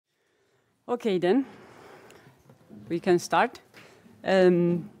Okay, then we can start.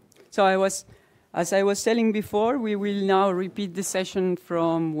 So as I was telling before, we will now repeat the session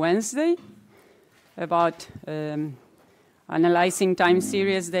from Wednesday about analyzing time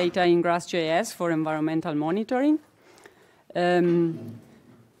series data in GRASS GIS for environmental monitoring.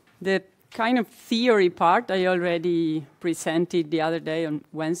 The kind of theory part I already presented the other day on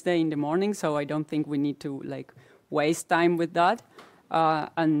Wednesday in the morning, so I don't think we need to like waste time with that.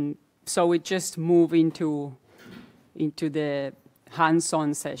 And so we just move into the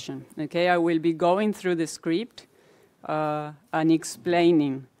hands-on session. Okay, I will be going through the script and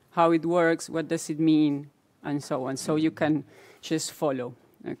explaining how it works, what does it mean, and so on. So you can just follow.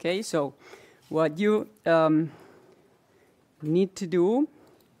 Okay, so what you need to do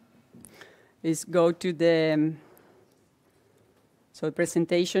is go to the, so the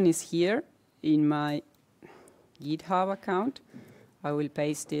presentation is here in my GitHub account. I will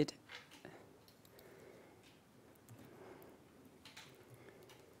paste it.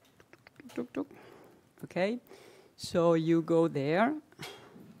 Okay, so you go there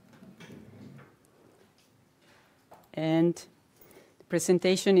and the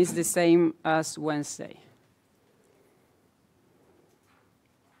presentation is the same as Wednesday.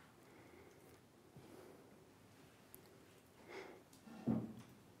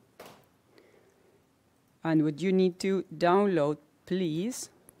 And what you need to download, please,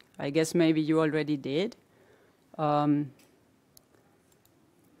 I guess maybe you already did,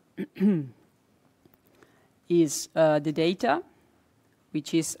 is the data,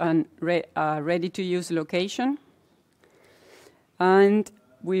 which is a ready-to-use location. And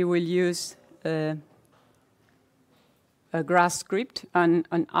we will use a GRASS script and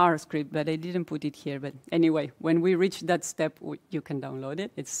an R script, but I didn't put it here. But anyway, when we reach that step, you can download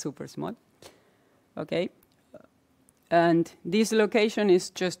it. It's super small. Okay. And this location is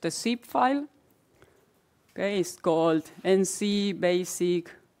just a zip file. Okay, it's called NC Basic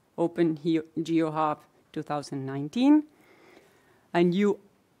OpenGeoHub 2019. And you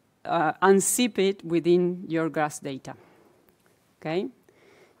unzip it within your GRASS data. Okay?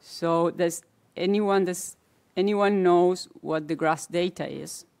 So does anyone knows what the GRASS data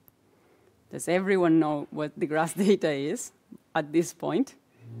is? Does everyone know what the GRASS data is at this point?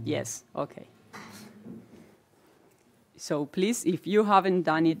 Yes, okay. So please, if you haven't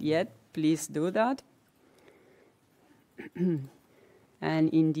done it yet, please do that. And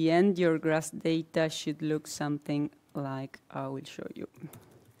in the end, your GRASS data should look something like I will show you.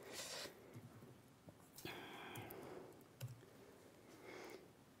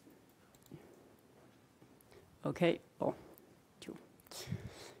 Okay. Oh,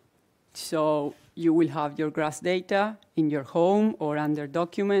 so you will have your GRASS data in your home or under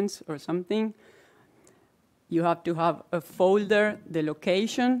documents or something. You have to have a folder, the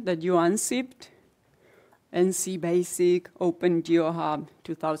location that you unzipped, NC Basic OpenGeoHub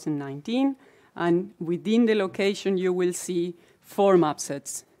 2019, and within the location you will see 4 map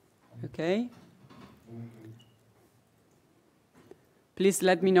sets. Okay? Please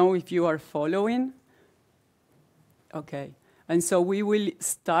let me know if you are following. Okay, and so we will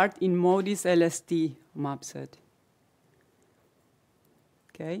start in MODIS LST map set.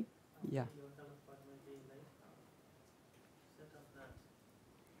 Okay? Yeah.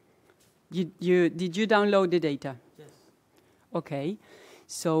 Did you download the data? Yes. Okay,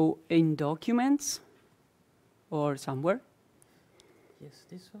 so in documents or somewhere? Yes,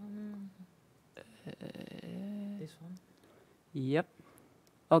 this one. This one. Yep.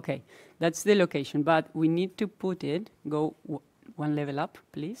 Okay, that's the location, but we need to put it, go one level up,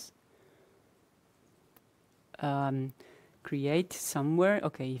 please. Create somewhere,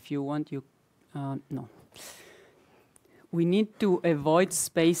 okay, if you want, you, no. We need to avoid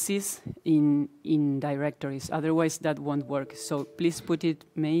spaces in directories, otherwise that won't work. So please put it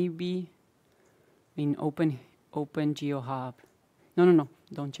maybe in OpenGeoHub. No,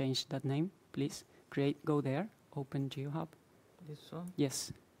 don't change that name, please. Go there, OpenGeoHub. This one?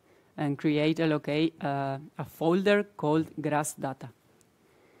 Yes, and create a folder called GRASS data.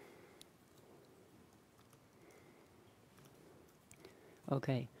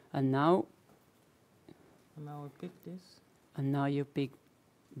 Okay, and now I pick this. And now you pick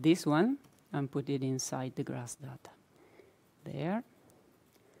this one and put it inside the GRASS data. There.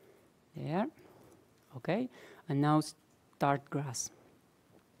 There. Okay. And now start GRASS.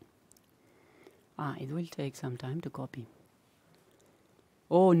 It will take some time to copy.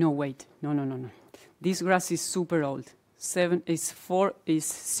 Oh, no, wait. No. This GRASS is super old.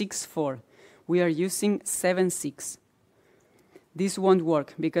 6.4. We are using 7.6. This won't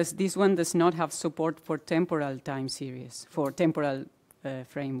work because this one does not have support for temporal time series, for temporal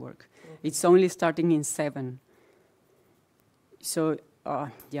framework. Okay. It's only starting in 7. So,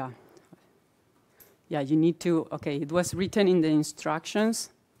 yeah, you need to, okay, it was written in the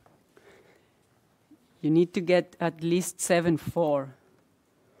instructions. You need to get at least 7.4.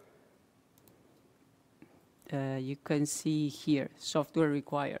 You can see here, software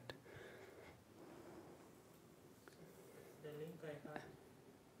required. The link I had, I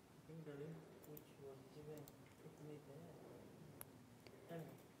think the link which was given took me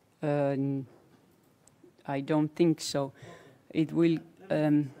there. I don't think so. Okay. It will,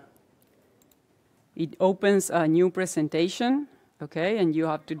 it opens a new presentation, okay, and you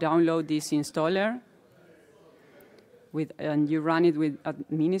have to download this installer and you run it with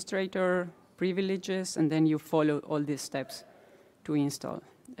administrator privileges, and then you follow all these steps to install.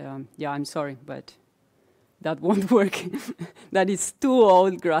 Yeah, I'm sorry, but that won't work. That is too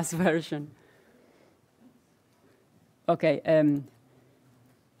old GRASS version. Okay,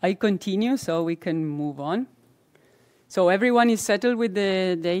 I continue so we can move on. So everyone is settled with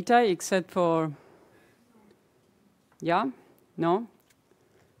the data except for, yeah? No?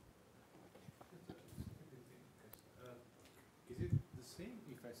 Is it the same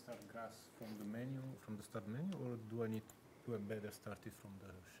if I start GRASS from the menu, from the start menu, or do I need to better start it from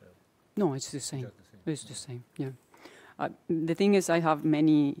the shell? No, it's the same. Just the same. It's the same, yeah. The thing is I have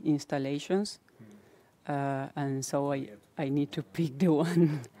many installations, and so I need to pick the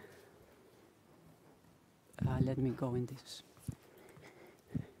one. Let me go in this.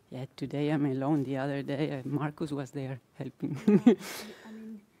 Yeah, today I'm alone. The other day Marcus was there helping. I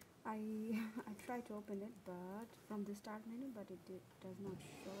mean, I tried to open it, but from the start menu, but it does not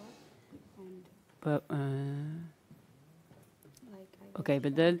show up. And But like okay,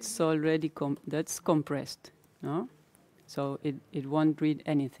 but that's already that's compressed, no? So it won't read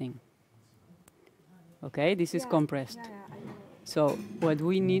anything. Okay, this is compressed. Yeah, I know. So what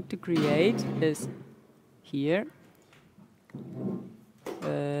we need to create is here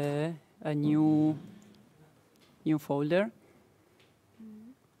a new folder.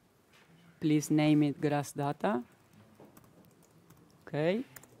 Please name it GRASS data. Okay.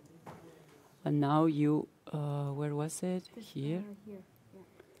 And now you, where was it? Here. Here, yeah.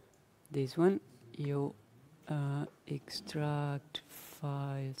 This one. You extract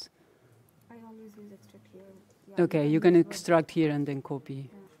files. I always use extract here. Yeah, Okay, you can extract here and then copy.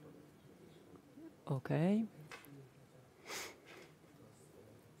 Yeah. Okay.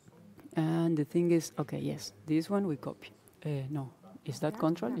 And the thing is, okay, yes, this one we copy. No, is that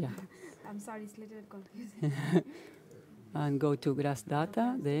control? Yeah. I'm sorry, it's a little confusing. And go to GRASS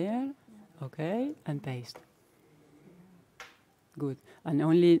data there. Okay, and paste. Good. And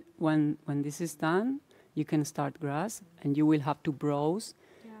only when this is done, you can start GRASS, and you will have to browse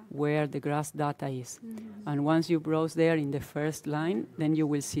where the GRASS data is. And once you browse there in the first line, then you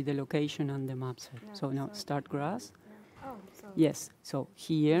will see the location and the map set. So now start GRASS. Oh, so Yes, so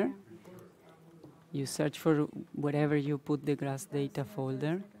here you search for wherever you put the GRASS data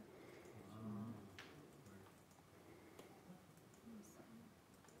folder.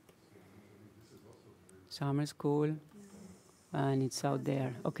 Summer school, and it's out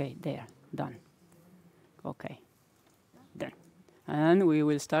there. Okay, there, done. Okay, done. And we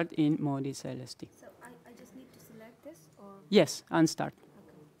will start in MODIS LST. So I just need to select this, or? Yes, and start.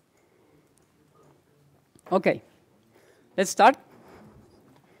 Okay, let's start.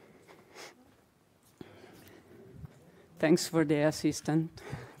 Thanks for the assistance.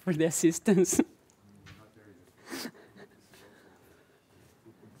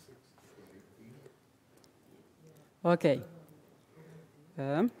 Okay.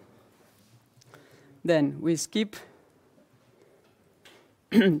 Then we skip.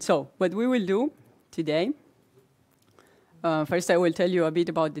 So what we will do today, first I will tell you a bit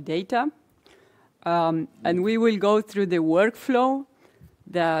about the data, and we will go through the workflow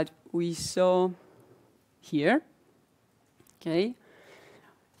that we saw here. Okay.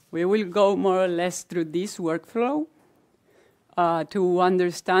 We will go more or less through this workflow to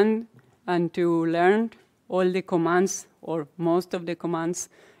understand and to learn all the commands, or most of the commands,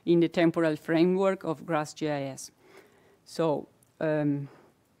 in the temporal framework of GRASS GIS. So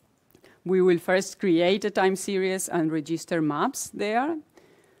we will first create a time series and register maps there.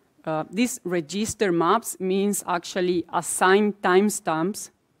 These register maps means actually assign timestamps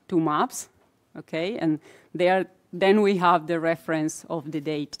to maps, okay? And then we have the reference of the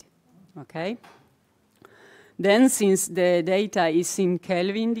date, okay? Then, since the data is in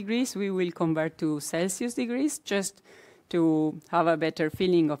Kelvin degrees, we will convert to Celsius degrees just to have a better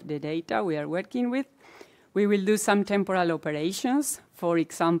feeling of the data we are working with. We will do some temporal operations. For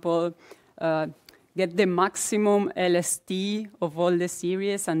example, get the maximum LST of all the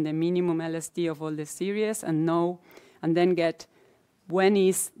series and the minimum LST of all the series, and then get when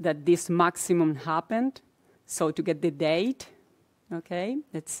is that this maximum happened. So to get the date, okay,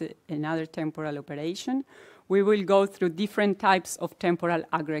 that's another temporal operation. We will go through different types of temporal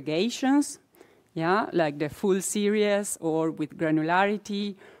aggregations, yeah, like the full series or with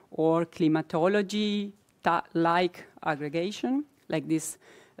granularity or climatology like aggregation, like this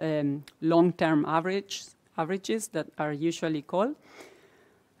long-term averages that are usually called.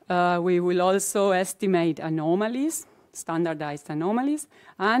 We will also estimate anomalies, standardized anomalies,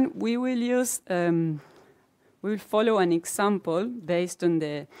 and we will use, we will follow an example based on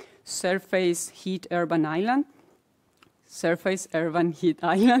the surface heat urban island,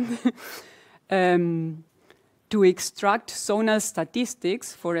 to extract zonal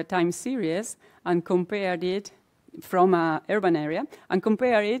statistics for a time series and compare it from an urban area and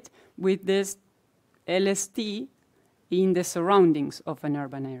compare it with this LST in the surroundings of an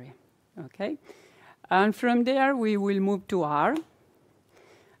urban area, okay? And from there, we will move to R,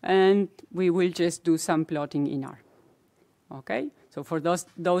 and we will just do some plotting in R, okay? So for those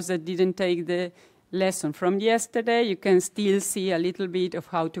that didn't take the lesson from yesterday, you can still see a little bit of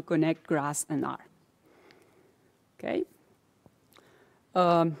how to connect GRASS and R, okay?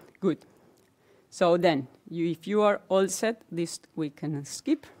 Good. So then, if you are all set, this we can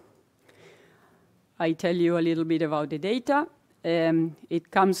skip. I tell you a little bit about the data.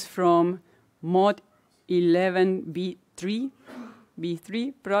 It comes from MOD 11 B3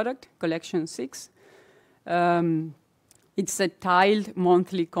 product, collection 6. It's a tiled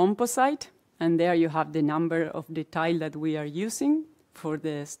monthly composite, and there you have the number of the tile that we are using for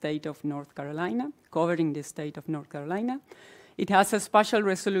the state of North Carolina, covering the state of North Carolina. It has a spatial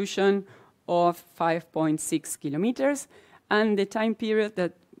resolution of 5.6 kilometers, and the time period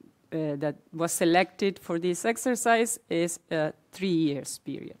that that was selected for this exercise is a 3 years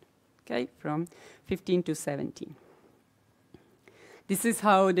period, okay, from 15 to 17. This is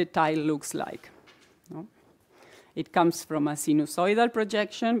how the tile looks like. No? It comes from a sinusoidal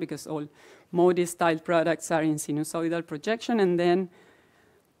projection, because all MODIS tile products are in sinusoidal projection, and then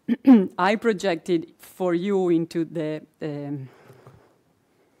I projected for you into the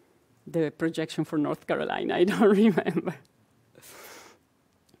projection for North Carolina. I don't remember.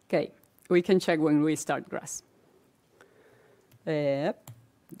 Okay, we can check when we start GRASS.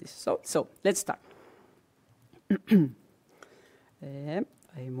 So let's start. I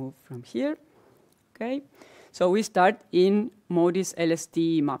move from here. Okay, so we start in MODIS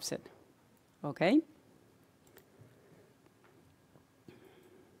LST mapset. Okay.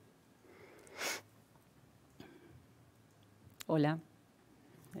 Hola.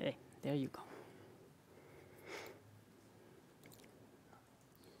 Hey, there you go.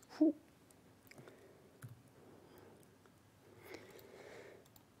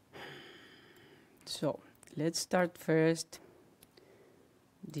 So let's start first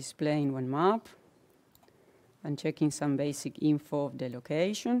displaying one map and checking some basic info of the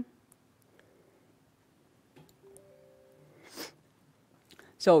location.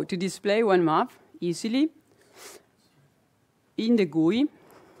 So to display one map easily, in the GUI,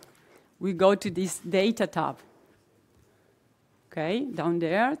 we go to this data tab. Okay, down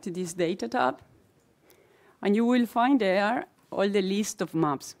there to this data tab, and you will find there all the list of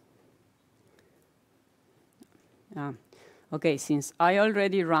maps. Okay, since I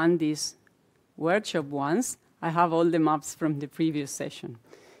already ran this workshop once, I have all the maps from the previous session.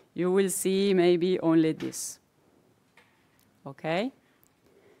 You will see maybe only this. Okay?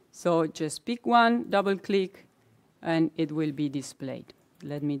 So just pick one, double click, and it will be displayed.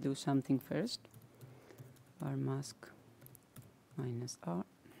 Let me do something first. R mask minus R.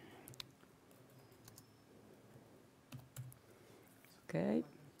 Okay.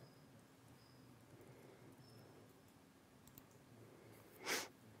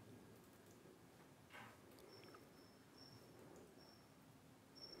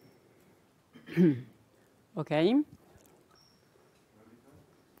 Okay.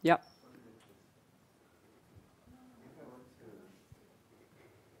 Yeah.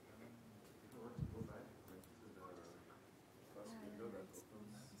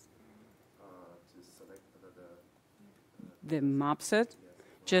 The map set,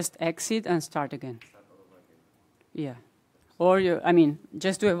 just exit and start again. Yeah. Or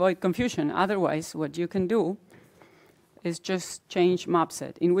just to avoid confusion. Otherwise, what you can do is just change map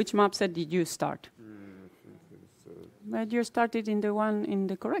set. In which map set did you start? But you started in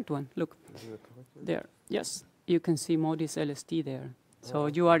the correct one. Look, there. Yes, you can see MODIS LST there. So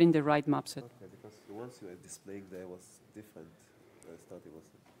you are in the right map set. Okay, because the ones you were displaying there was different. I thought it was.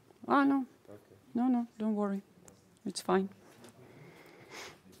 Oh no. Okay. No, no, don't worry. It's fine.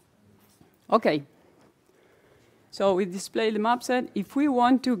 Okay. So we display the map set. If we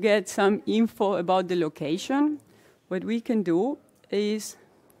want to get some info about the location, what we can do is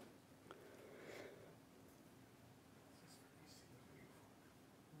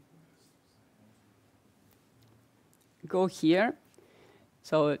go here.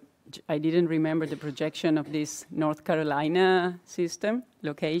 So I didn't remember the projection of this North Carolina system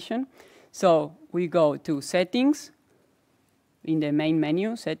location. So we go to Settings, in the main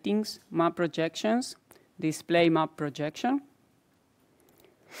menu, Settings, Map Projections, Display Map Projection.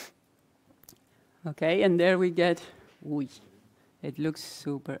 Okay, and there we get, it looks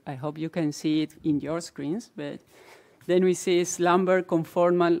super. I hope you can see it in your screens, but then we see lumbar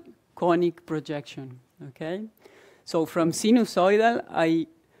conformal conic projection, okay? So from sinusoidal, I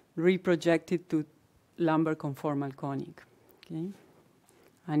reprojected to lumbar conformal conic, okay?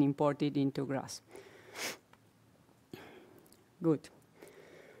 And imported into GRASS. Good.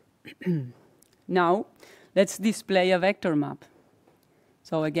 Now, let's display a vector map.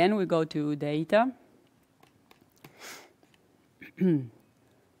 So again, we go to Data.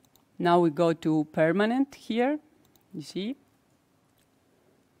 Now we go to Permanent here, you see,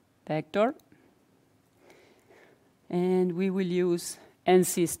 Vector. And we will use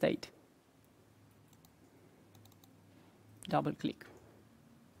NC state. Double click.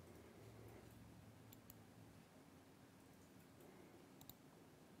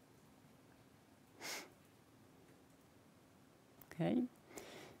 Okay.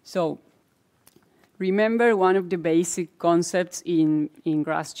 So remember one of the basic concepts in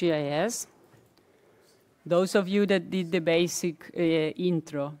GRASS GIS? Those of you that did the basic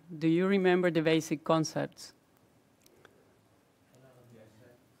intro, do you remember the basic concepts?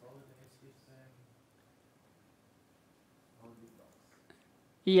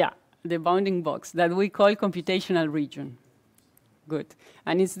 Yeah, the bounding box that we call computational region. Good.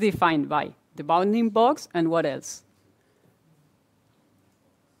 And it's defined by the bounding box and what else?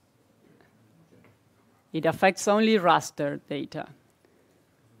 It affects only raster data.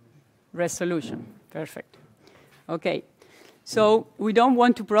 Resolution. Perfect. Okay. So we don't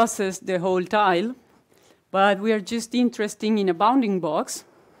want to process the whole tile, but we are just interested in a bounding box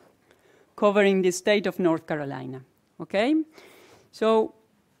covering the state of North Carolina. Okay? So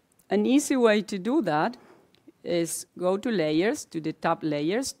an easy way to do that is go to Layers, to the tab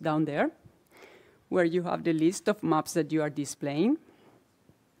Layers down there, where you have the list of maps that you are displaying.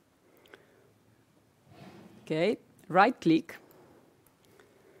 Okay, right-click.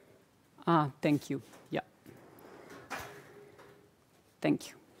 Thank you. Yeah. Thank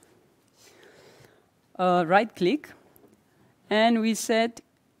you. Right-click, and we set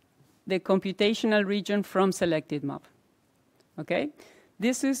the computational region from selected map. Okay,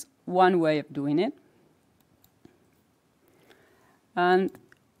 this is one way of doing it. And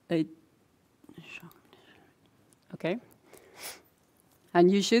okay. And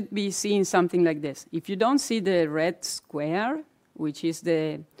you should be seeing something like this. If you don't see the red square, which is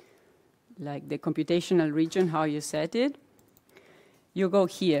the computational region, how you set it, you go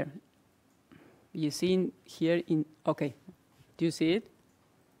here. You see here in, okay, do you see it?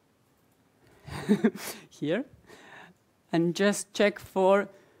 Here. And just check for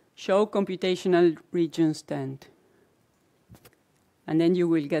Show Computational Region Stand. And then you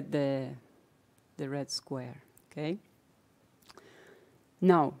will get the red square, okay?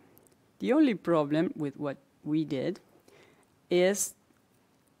 Now, the only problem with what we did is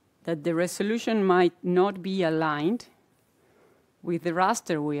that the resolution might not be aligned with the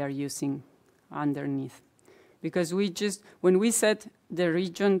raster we are using underneath. Because when we set the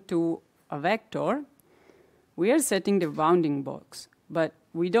region to a vector, we are setting the bounding box. But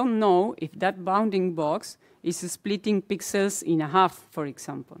we don't know if that bounding box is splitting pixels in half, for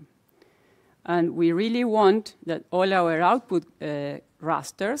example. And we really want that all our output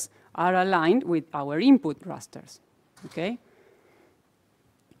rasters are aligned with our input rasters, okay?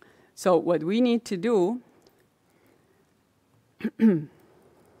 So what we need to do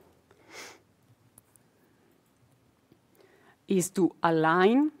is to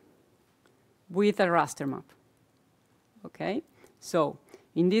align with a raster map, okay? So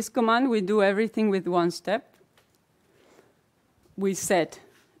in this command, we do everything with one step. We set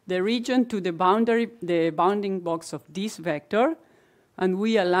the region to the bounding box of this vector, and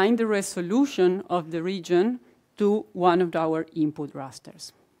we align the resolution of the region to one of our input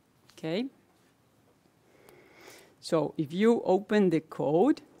rasters. Okay? So if you open the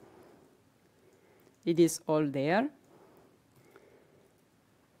code, it is all there.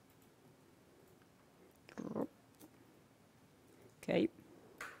 Okay.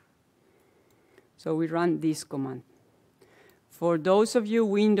 So we run this command. For those of you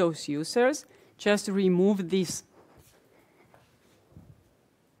Windows users, just remove this.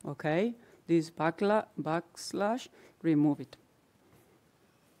 Okay, this backslash, remove it.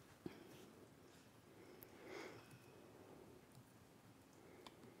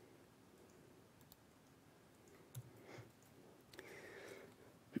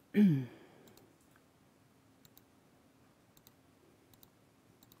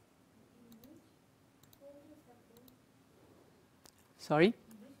 Sorry?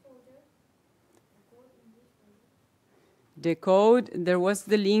 The code, there was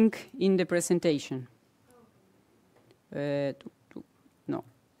the link in the presentation. No,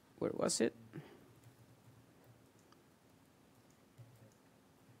 where was it?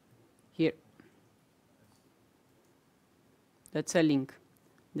 Here. That's a link.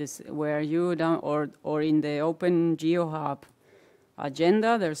 This where you down or in the OpenGeoHub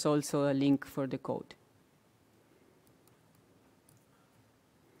agenda, there's also a link for the code.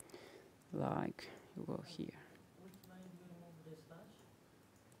 Like you go here. Which line do you remove the slash?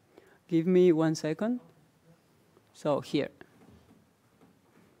 Give me 1 second. So here.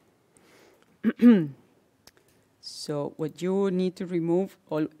 So what you need to remove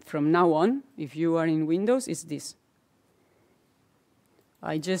all from now on, if you are in Windows, is this.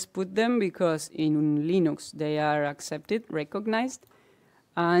 I just put them because in Linux they are accepted, recognized,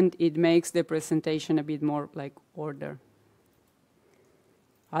 and it makes the presentation a bit more like order.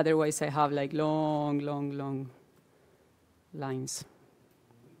 Otherwise I have like long lines.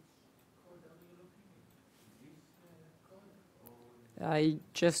 I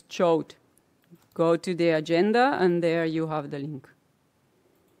just showed. Go to the agenda and there you have the link.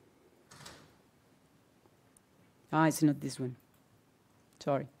 Ah, it's not this one.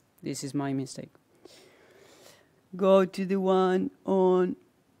 Sorry, this is my mistake. Go to the one on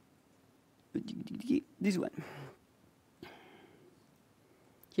this one.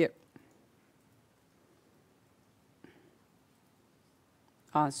 Here.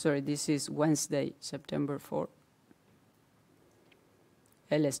 Ah, sorry, this is Wednesday, September 4.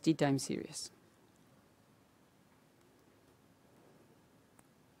 LST time series.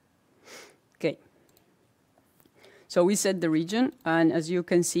 Okay. So we set the region, and as you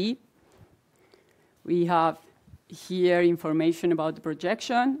can see, we have here information about the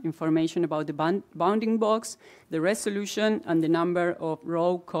projection, information about the bounding box, the resolution, and the number of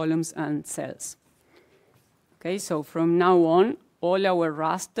row, columns, and cells. Okay, so from now on, all our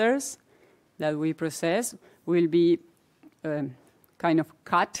rasters that we process will be kind of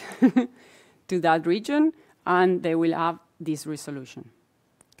cut to that region, and they will have this resolution.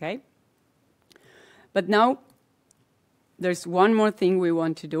 Okay? But now, there's one more thing we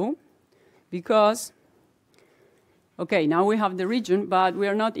want to do, because, okay, now we have the region, but we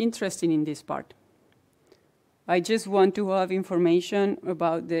are not interested in this part. I just want to have information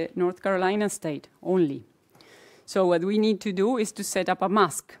about the North Carolina state only. So what we need to do is to set up a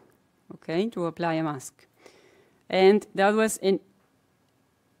mask, okay, to apply a mask. And that was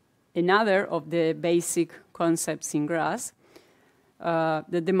another of the basic concepts in GRASS,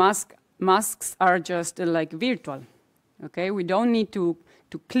 that the masks are just like virtual. Okay, we don't need to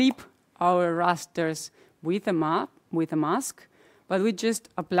clip our rasters with a mask, but we just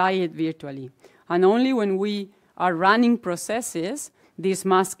apply it virtually. And only when we are running processes, this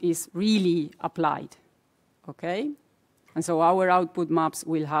mask is really applied. Okay? And so our output maps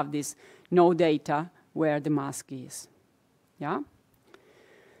will have this no data where the mask is. Yeah?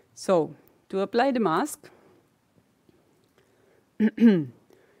 So, to apply the mask,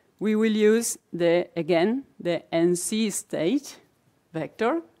 we will use again the NC state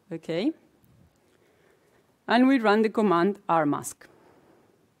vector, okay? And we run the command rmask.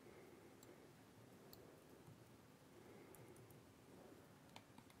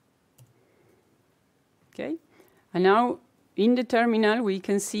 Okay? And now in the terminal we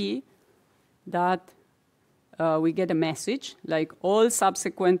can see that we get a message like all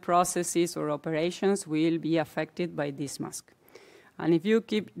subsequent processes or operations will be affected by this mask. And if you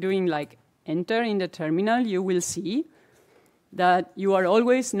keep doing like enter in the terminal, you will see that you are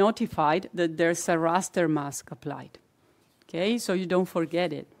always notified that there's a raster mask applied. Okay, so you don't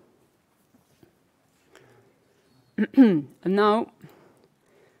forget it. And now,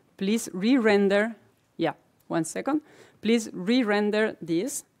 please re-render, yeah, 1 second. Please re-render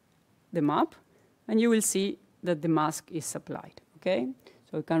this, the map, and you will see that the mask is applied. Okay,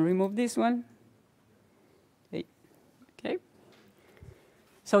 so we can remove this one. Okay.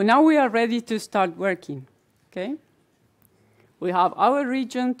 So now we are ready to start working, okay? We have our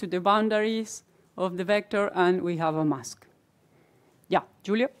region to the boundaries of the vector, and we have a mask. Yeah,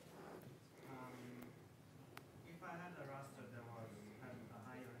 Julia?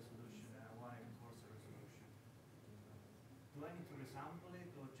 trying to resample it,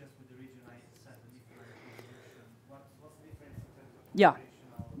 or just with the region I set a different resolution? What's the difference in terms of Yeah.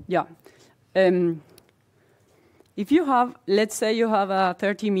 computational? Yeah. If you have, let's say you have a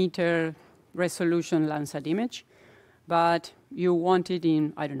 30-meter resolution Landsat image, but you want it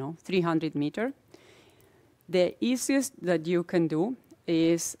in, I don't know, 300 meter, the easiest that you can do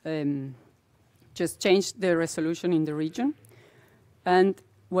is just change the resolution in the region. And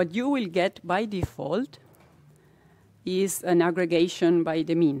what you will get by default is an aggregation by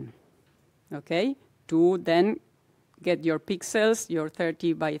the mean, okay? To then get your pixels, your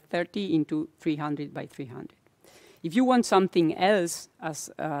 30 by 30 into 300 by 300. If you want something else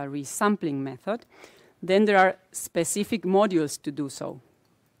as a resampling method, then there are specific modules to do so.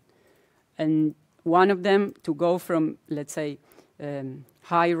 And one of them to go from, let's say,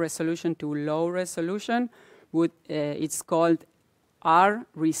 high resolution to low resolution, it's called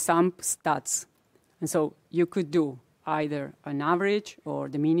resamp stats. And so you could do either an average or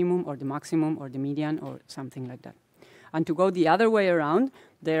the minimum or the maximum or the median or something like that. And to go the other way around,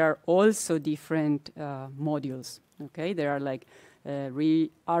 there are also different modules. Okay, there are like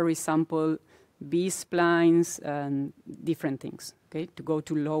resample, B-splines, and different things. Okay, to go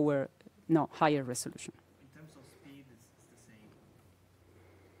to higher resolution. In terms of speed, it's the same.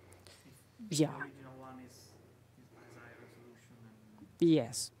 Yeah. The original one is high resolution.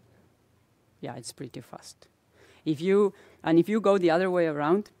 Yes. Yeah, it's pretty fast. If you go the other way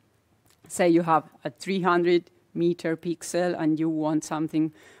around, say you have a 300-meter pixel and you want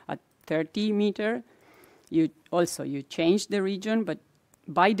something at 30 meter, you change the region, but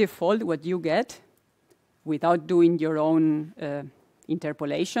by default, what you get, without doing your own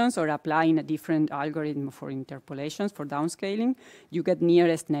interpolations or applying a different algorithm for interpolations, for downscaling, you get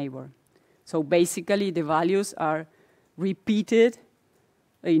nearest neighbor. So basically, the values are repeated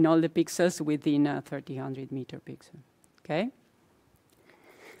in all the pixels within a 300-meter pixel. Okay?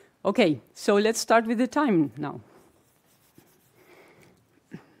 Okay, so let's start with the time now.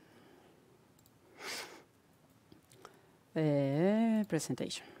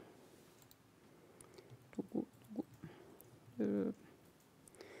 Presentation.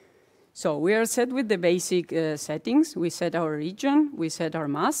 So we are set with the basic settings. We set our region, we set our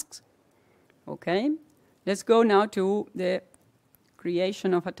masks. Okay, let's go now to the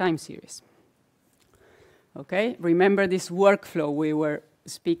creation of a time series. Okay, remember this workflow we were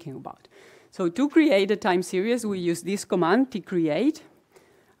speaking about. So to create a time series, we use this command, tcreate,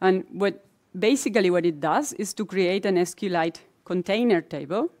 and basically what it does is to create an SQLite container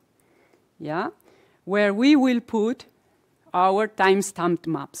table, yeah, where we will put our time-stamped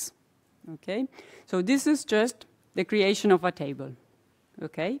maps. Okay, so this is just the creation of a table,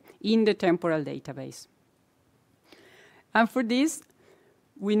 okay, in the temporal database. And for this,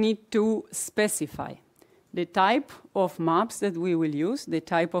 we need to specify the type of maps that we will use, the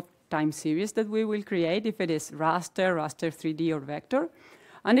type of time series that we will create, if it is raster, raster 3D, or vector,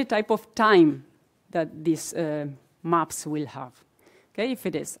 and the type of time that these maps will have. Okay, if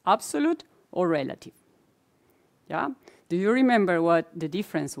it is absolute or relative. Yeah? Do you remember what the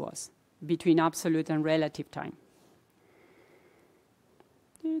difference was between absolute and relative time?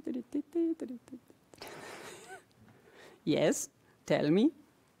 Yes, tell me.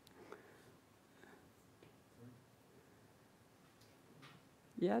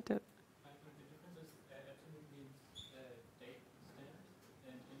 Yeah, tell. The difference is absolute means date stamp,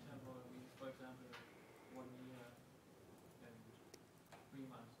 and interval means, for example, 1 year and 3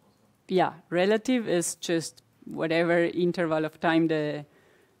 months or so. Yeah, relative is just whatever interval of time the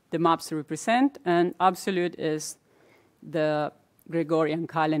maps represent, and absolute is the Gregorian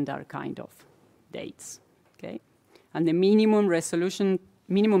calendar kind of dates. Okay, and the minimum resolution,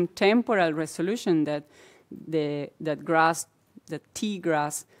 minimum temporal resolution that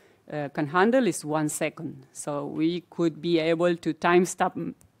TGRASS can handle is 1 second. So we could be able to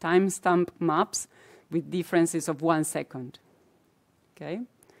timestamp maps with differences of 1 second. Okay,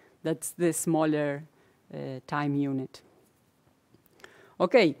 that's the smaller time unit.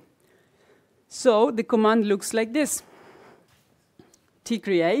 Okay, so the command looks like this.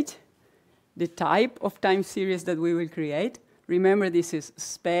 tcreate, the type of time series that we will create. Remember, this is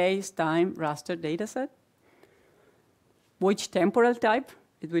space-time raster dataset. Which temporal type?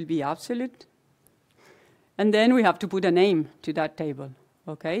 It will be absolute. And then we have to put a name to that table,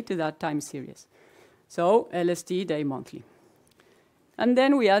 okay, to that time series. So LST day monthly. And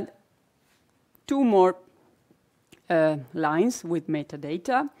then we add 2 more lines with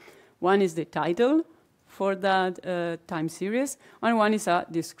metadata. One is the title for that time series, and one is a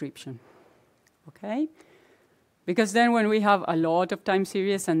description, okay? Because then when we have a lot of time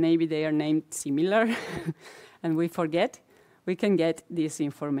series and maybe they are named similar and we forget, we can get this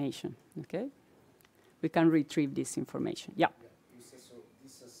information, okay? We can retrieve this information, yeah. You say so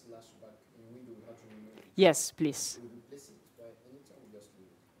this is slash back in window, we have to remove it. Yes, please. We replace it by anytime, we just leave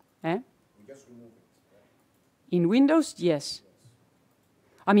it. Eh? We just remove it, right? In Windows, yes.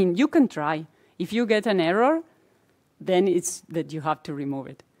 I mean, you can try. If you get an error, then it's that you have to remove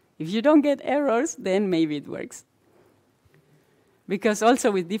it. If you don't get errors, then maybe it works. Because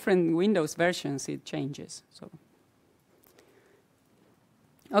also with different Windows versions, it changes. So,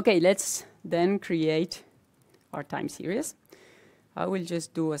 okay, let's then create our time series. I will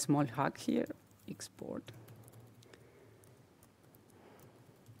just do a small hack here. Export.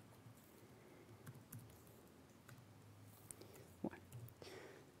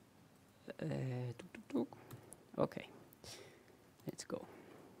 Okay, let's go.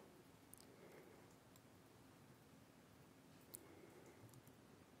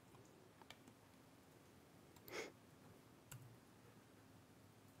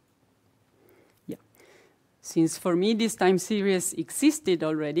 Yeah, since for me this time series existed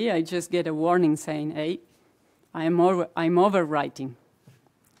already, I just get a warning saying, hey, I'm overwriting,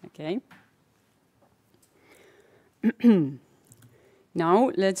 okay?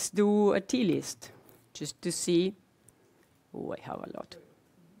 Now let's do a T-list, just to see. Oh, I have a lot.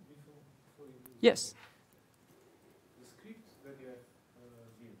 Before you do Yes. the script that you have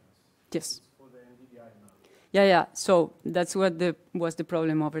given us, Yes. it's for the NDVI now. Yeah, yeah. So that's what was the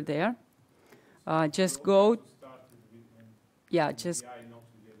problem over there. Just So go. to start with Yeah, just NDVI, not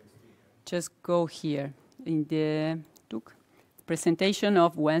with the LST, right? just go here in the presentation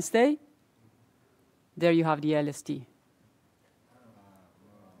of Wednesday. There you have the LST.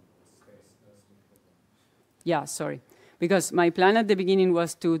 Yeah, sorry. Because my plan at the beginning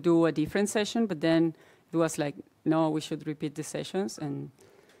was to do a different session, but then it was like, no, we should repeat the sessions. And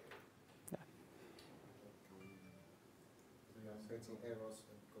So you are getting errors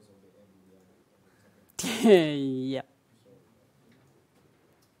because of the NDVI. yeah.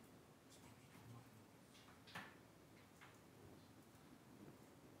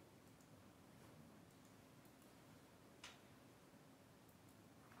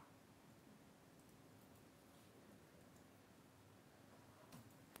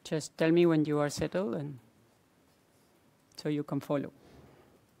 Just tell me when you are settled, and so you can follow.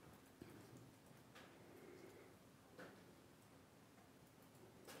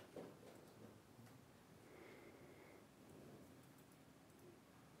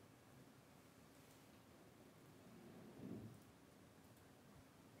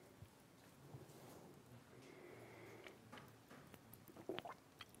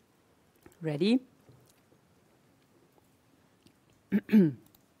 Ready?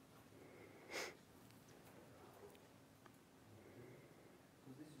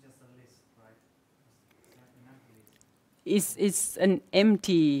 It's an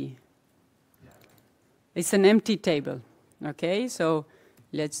empty table. Okay, so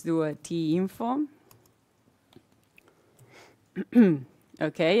let's do a T info.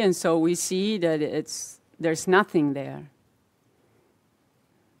 Okay, and so we see that there's nothing there.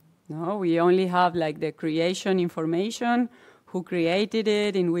 No, we only have like the creation information, who created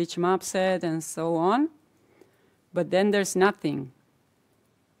it, in which map set, and so on. But then there's nothing.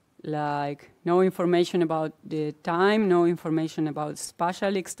 Like no information about the time, no information about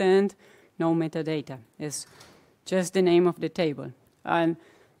spatial extent, no metadata. It's just the name of the table. And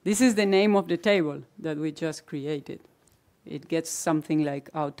this is the name of the table that we just created. It gets something like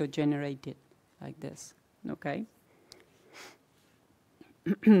auto-generated, like this, okay?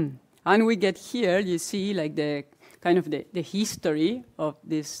 And we get here, you see, like the kind of the history of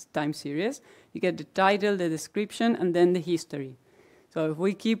this time series. You get the title, the description, and then the history. So if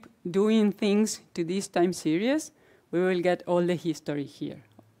we keep doing things to this time series, we will get all the history here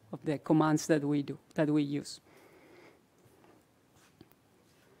of the commands that we do, that we use.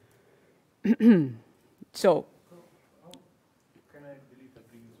 So, How can I delete a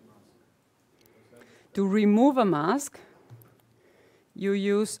previous mask? to remove a mask, you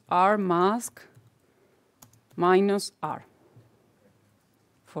use rmask minus R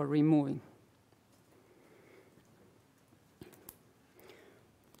for removing.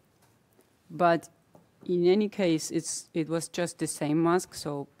 But in any case, it was just the same mask,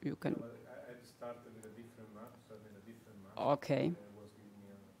 so you can. Well, I started with a different map, so I made a different map. Okay. And it was giving me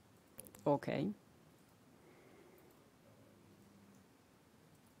a Okay.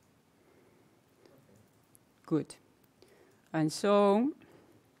 Good. And so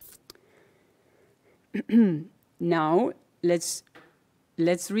now let's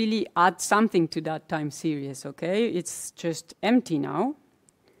really add something to that time series, okay? It's just empty now.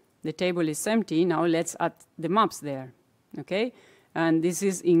 The table is empty. Now let's add the maps there. okay? And this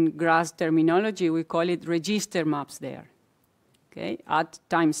is in GRASS terminology, we call it register maps there, okay? Add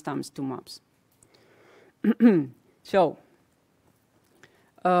timestamps to maps. So,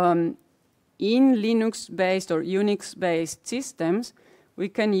 in Linux-based or Unix-based systems, we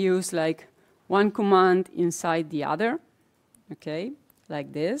can use like one command inside the other, okay,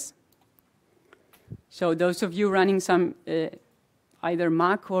 like this. So those of you running some either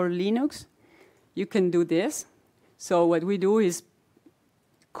Mac or Linux, you can do this. So what we do is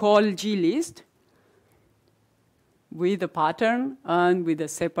call glist with a pattern and with a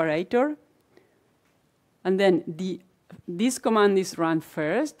separator. And then this command is run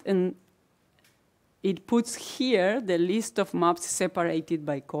first, and it puts here the list of maps separated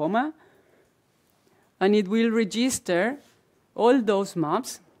by comma, and it will register all those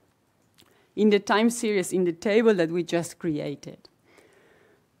maps in the time series in the table that we just created.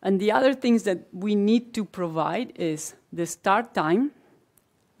 And the other things that we need to provide is the start time,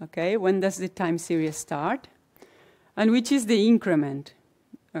 okay, when does the time series start, and which is the increment,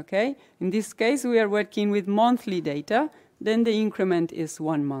 okay? In this case, we are working with monthly data, then the increment is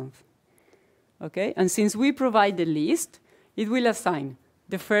 1 month, okay? And since we provide the list, it will assign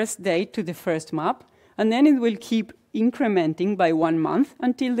the first date to the first map, and then it will keep incrementing by 1 month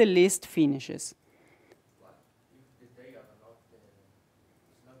until the list finishes. What if the data are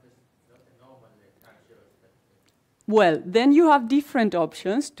not the normal time series? Well, then you have different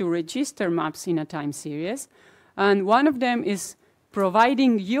options to register maps in a time series, and one of them is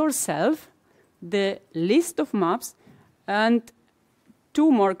providing yourself the list of maps and 2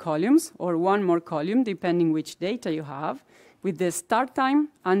 more columns, or 1 more column, depending which data you have, with the start time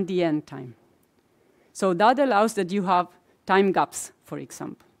and the end time. So that allows that you have time gaps, for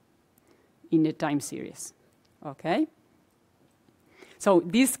example, in the time series, okay? So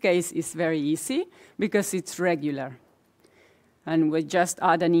this case is very easy because it's regular, and we just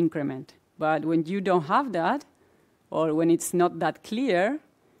add an increment. But when you don't have that, or when it's not that clear,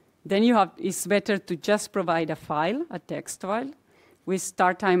 then it's better to just provide a file, a text file, with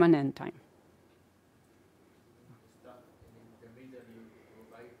start time and end time.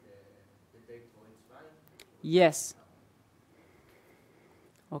 Yes.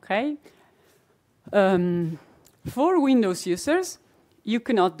 Okay. For Windows users, you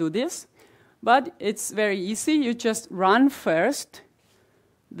cannot do this, but it's very easy. You just run first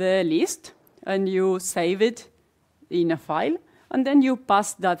the list, and you save it in a file, and then you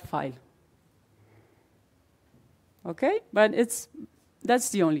pass that file. Okay? But that's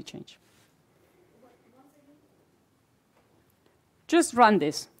the only change. Just run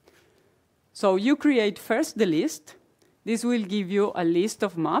this. So you create first the list. This will give you a list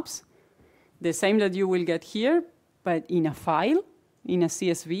of maps, the same that you will get here, but in a file, in a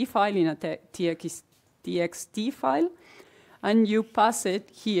CSV file, in a TXT file, and you pass it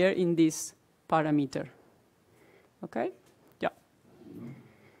here in this parameter. Okay? Yeah.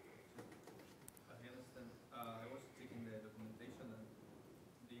 I understand. I was checking the documentation, and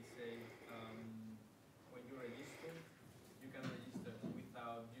they say when you register, you can register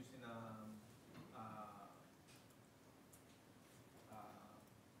without using I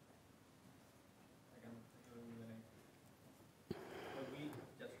can't remember the name. But we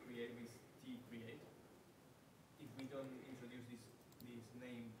just create with TGRASS. If we don't introduce this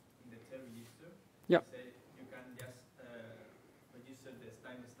name in the tail register, yeah. say you can just register the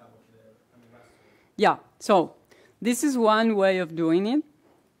timestamp of the raster. Yeah, so this is one way of doing it.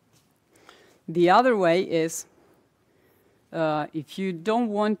 The other way is if you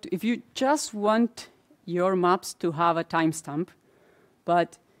just want your maps to have a timestamp,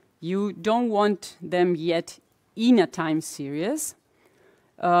 but you don't want them yet in a time series,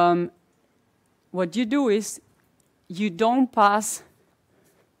 what you do is you don't pass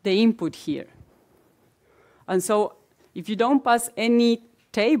the input here. And so if you don't pass any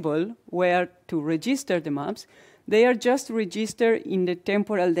table where to register the maps, they are just registered in the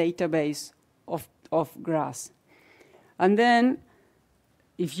temporal database of GRASS. And then,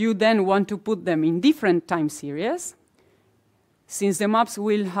 if you then want to put them in different time series, since the maps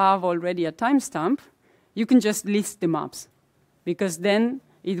will have already a timestamp, you can just list the maps, because then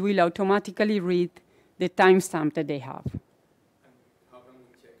it will automatically read the timestamp that they have. And how can we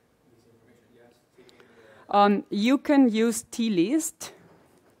check this information? Just You can use tlist,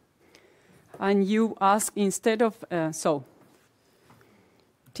 and you ask instead of,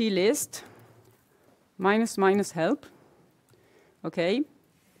 tlist --help, okay?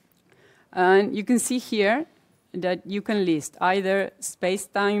 And you can see here that you can list either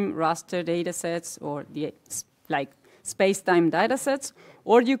space-time raster datasets or like space-time datasets,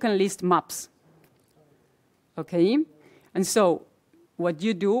 or you can list maps, okay? And so what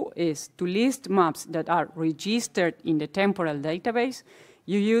you do is to list maps that are registered in the temporal database,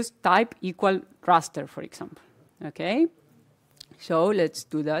 you use type equal raster, for example. Okay? So let's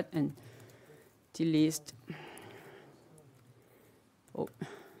do that and list type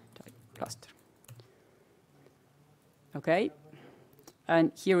raster. Okay?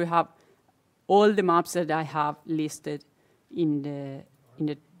 And here we have all the maps that I have listed in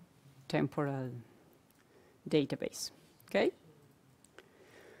the temporal database. Okay?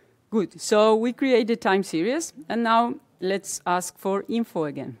 Good. So we create the time series, and now let's ask for info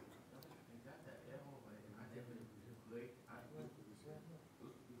again.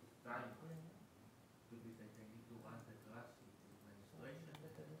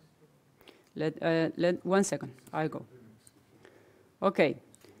 Let 1 second. I'll go. Okay.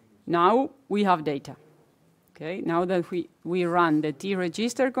 Now we have data. Okay. Now that we run the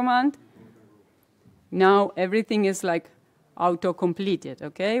tRegister command, now everything is like auto-completed.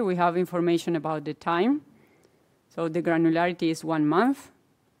 Okay. We have information about the time. So the granularity is 1 month.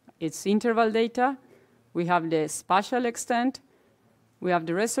 It's interval data. We have the spatial extent. We have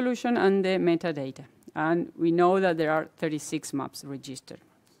the resolution and the metadata. And we know that there are 36 maps registered.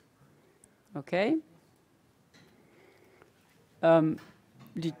 Okay.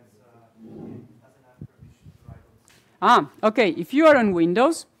 Okay. If you are on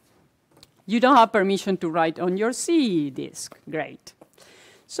Windows, you don't have permission to write on your C disk. Great.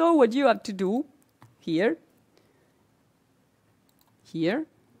 So what you have to do here,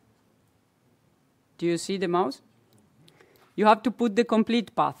 do you see the mouse? You have to put the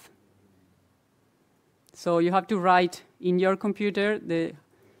complete path. So you have to write in your computer the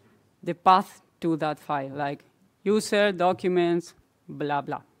path to that file, like user, documents, blah,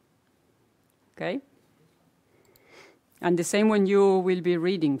 blah. Okay? And the same when you will be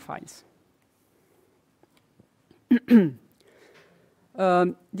reading files.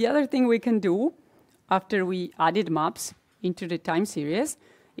 The other thing we can do after we added maps into the time series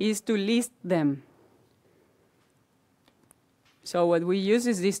is to list them. So what we use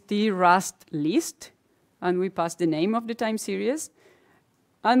is this TGRASS list, and we pass the name of the time series,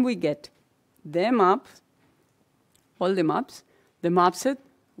 and we get the map, all the maps set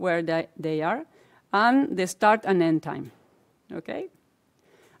where they are, and the start and end time. Okay?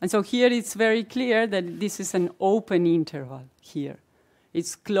 And so here it's very clear that this is an open interval here.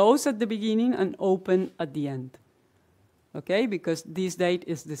 It's closed at the beginning and open at the end. Okay? Because this date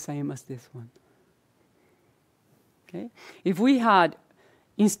is the same as this one. Okay? If we had,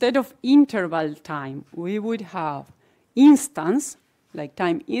 instead of interval time, we would have instance, like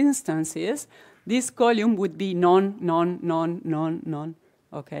time instances. This column would be none, none, none, none, none.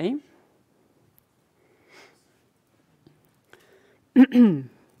 Okay?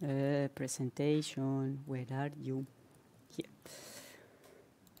 Presentation, where are you? Here.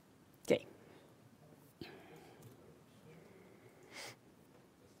 Okay.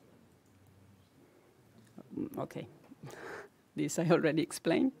 Okay. This I already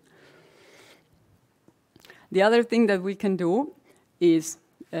explained. The other thing that we can do is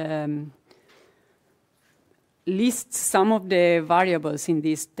list some of the variables in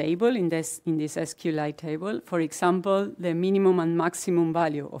this table, in this SQLite table. For example, the minimum and maximum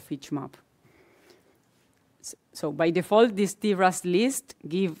value of each map. So by default, this TGRASS list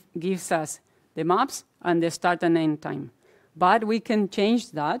gives us the maps and the start and end time. But we can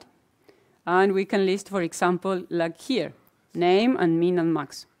change that, and we can list, for example, like here, name and min and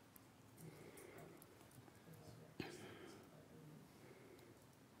max.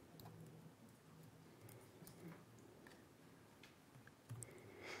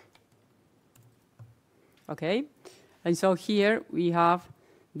 Okay, and so here we have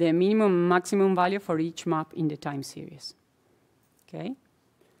the minimum and maximum value for each map in the time series. Okay,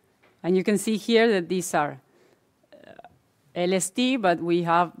 and you can see here that these are LST, but we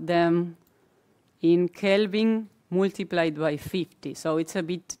have them in Kelvin multiplied by 50. So it's a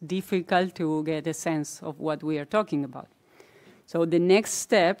bit difficult to get a sense of what we are talking about. So the next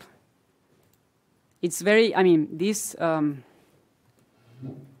step, it's very, I mean, this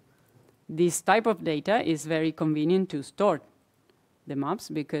type of data is very convenient to store the maps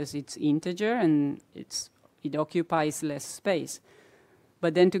because it's integer and it occupies less space.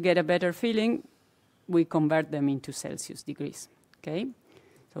 But then to get a better feeling, we convert them into Celsius degrees. Okay,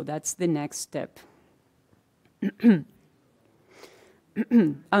 so that's the next step. And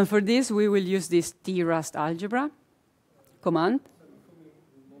for this, we will use this TGRASS algebra command.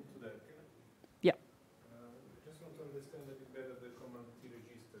 Yeah. Just want to understand a bit better the command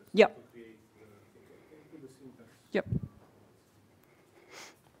tRegister. Yeah. To create the syntax. Yep.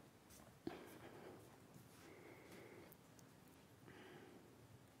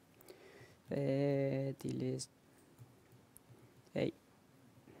 List. Hey,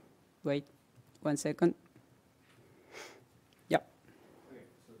 wait 1 second. Yeah. Okay,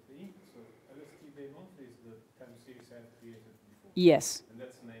 so LSTD monthly is the time series I had created before. Yes. And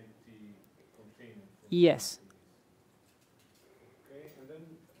that's an empty container. Yes. Okay,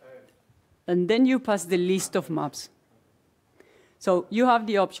 and then you pass the list of maps. So you have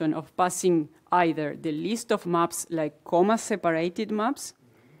the option of passing either the list of maps like comma-separated maps,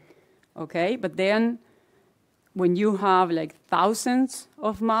 okay, but then when you have like thousands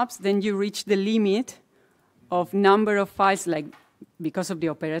of maps, then you reach the limit of number of files, like because of the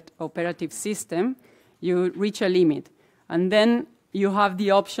operative system, you reach a limit. And then you have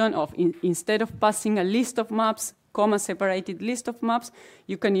the option of, instead of passing a list of maps, comma-separated list of maps,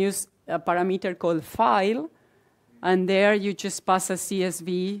 you can use a parameter called file, and there you just pass a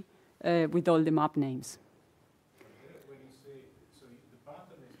CSV with all the map names. when you say, so the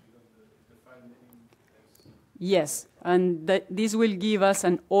pattern is because the file name is... Yes, and this will give us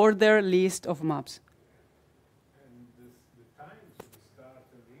an ordered list of maps. And the times, the start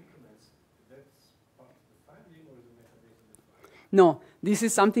and the increments, that's part of the file name or is the metadata of the file? No, this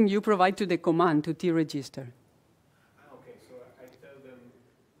is something you provide to the command, to tregister. Okay, so I tell them,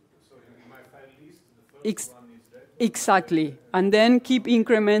 so in my file list, the Ex- first one is that one. Exactly, and then keep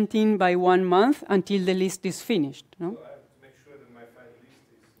incrementing by 1 month until the list is finished. No? So I have to make sure that my file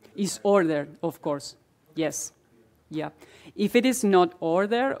list Is ordered, of course. Yes. Yeah. If it is not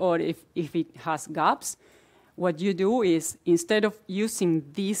ordered or if it has gaps, what you do is instead of using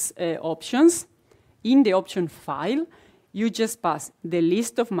these options, in the option file, you just pass the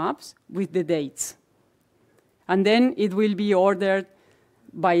list of maps with the dates. And then it will be ordered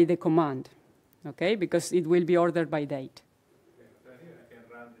by the command, okay? Because it will be ordered by date. Okay, but here I can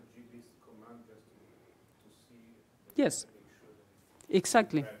run the glist command just to see. Yes. Make sure that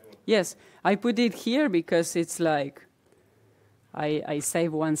Exactly. Yes, I put it here because it's like I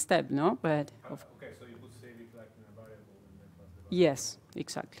save one step, no? But okay, so you would save it like in a variable and then pass the variable. yes,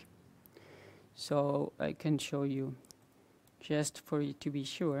 exactly. So I can show you just for you to be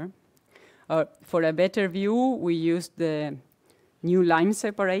sure. For a better view, we use the new line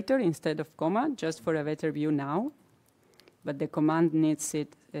separator instead of comma, just for a better view now. But the command needs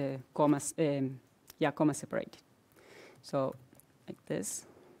it comma separated. So like this.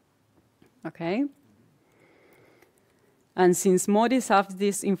 Okay. And since MODIS has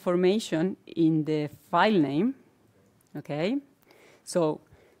this information in the file name, okay, so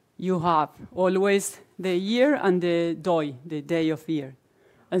you have always the year and the DOI, the day of year.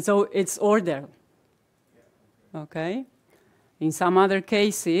 And so it's ordered, okay? In some other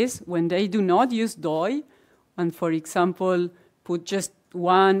cases, when they do not use DOI, and for example, put just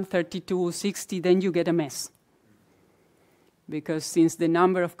 1, 32, 60, then you get a mess. Because since the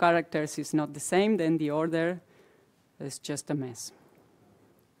number of characters is not the same, then the order is just a mess.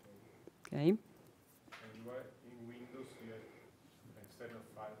 Okay? And in Windows, you have an external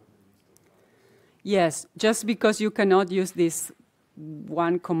file with a list of files. Yes, just because you cannot use this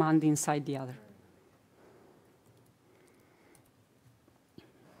one command inside the other.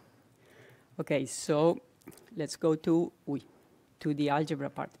 Okay, so let's go to the algebra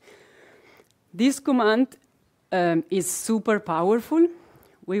part. This command is super powerful.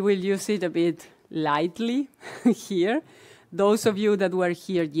 We will use it a bit lightly here. Those of you that were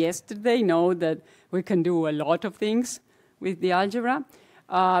here yesterday know that we can do a lot of things with the algebra.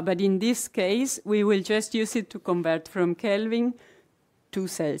 But in this case, we will just use it to convert from Kelvin to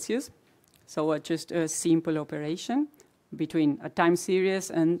Celsius. So just a simple operation between a time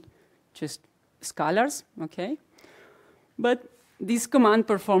series and just scalars, okay? But this command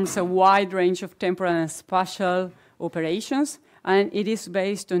performs a wide range of temporal and spatial operations, and it is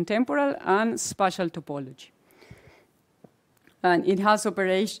based on temporal and spatial topology. And it has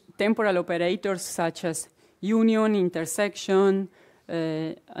temporal operators such as union, intersection,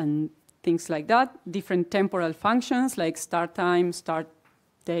 and things like that, different temporal functions like start time, start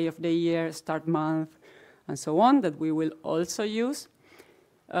day of the year, start month, and so on, that we will also use.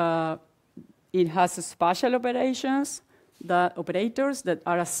 It has spatial operators that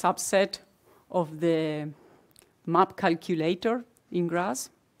are a subset of the map calculator in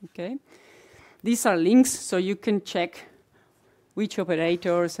GRASS. Okay? These are links, so you can check which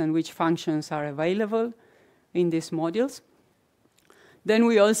operators and which functions are available in these modules. Then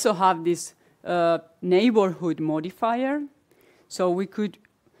we also have this neighborhood modifier. So we could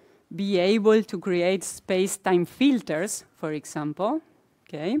be able to create space-time filters, for example,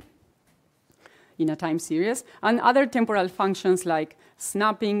 okay, in a time series, and other temporal functions like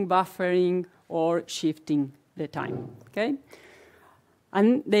snapping, buffering, or shifting the time, okay?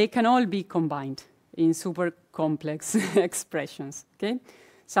 And they can all be combined in super complex expressions, okay?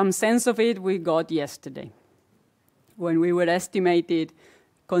 Some sense of it we got yesterday when we were estimated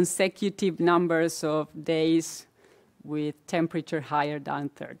consecutive numbers of days with temperature higher than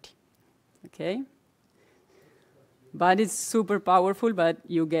 30, okay? But it's super powerful, but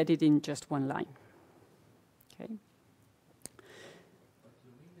you get it in just one line, okay? But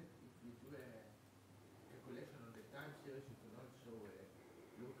you mean that if you do a calculation on the time series, you cannot show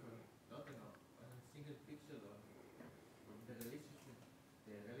look not on a single pixel on the relationship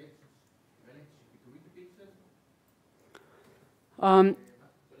between the pixels?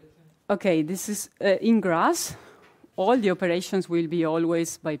 Okay, this is in GRASS. All the operations will be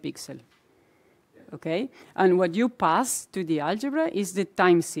always by pixel. Okay, and what you pass to the algebra is the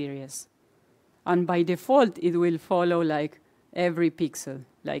time series, and by default it will follow like every pixel,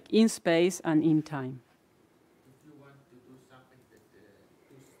 like in space and in time. If you want to do something that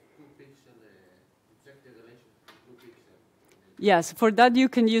two pixel check the relation to 2 pixels. Yes, for that you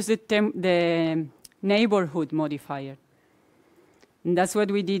can use the neighborhood modifier. And that's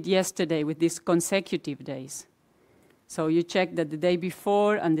what we did yesterday with these consecutive days. So you check that the day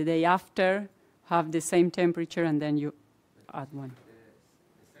before and the day after have the same temperature, and then you add one.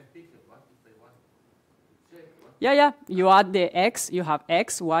 The same pixel, what if they want to check? Yeah, you add the x, you have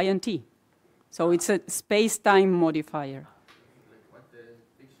x, y, and t. So it's a space-time modifier. Like what the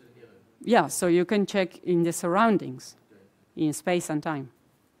pixel here? Yeah, so you can check in the surroundings, in space and time.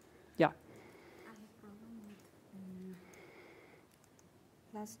 Yeah. I have problem with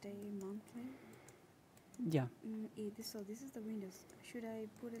last day monthly. Yeah. So this is the windows. Should I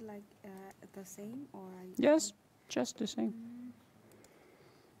put it like the same or? Yes, just the same.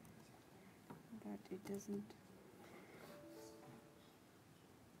 But it doesn't.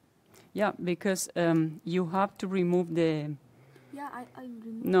 Yeah, because you have to remove the. Yeah, I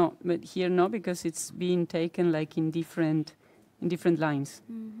removed. No, but here no, because it's being taken like in different lines,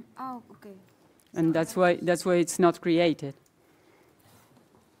 Oh, okay. and that's why it's not created.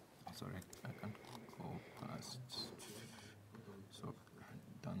 Sorry, I can't go past. So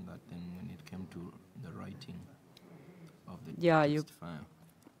I've done that then when it came to the writing of the text file.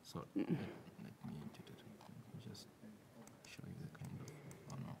 So let me just show you the kind of.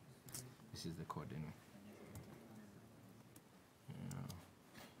 Oh no, this is the code anyway.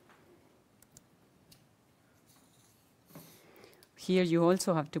 Here you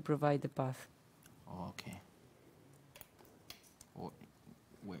also have to provide the path Oh, okay. Oh,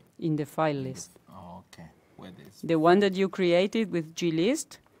 wait. in the file list. Oh, okay. Where this? The one that you created with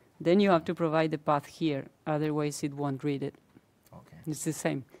glist, then you have to provide the path here. Otherwise, it won't read it. Okay. It's the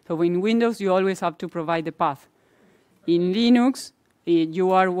same. So in Windows, you always have to provide the path. In Linux,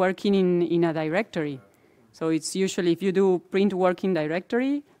 you are working in a directory. So it's usually, if you do print working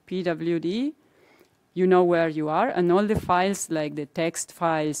directory, pwd, you know where you are, and all the files, like the text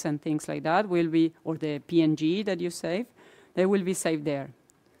files and things like that, will be, or the PNG that you save, they will be saved there.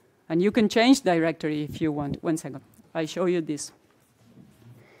 And you can change directory if you want. 1 second. I show you this.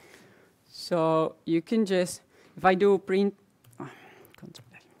 So you can just, if I do print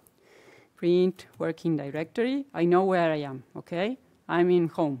working directory, I know where I am, okay? I'm in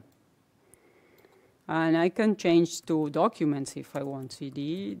home. And I can change to documents if I want,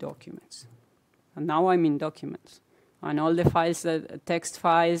 cd documents. And now I'm in documents. And all the files, text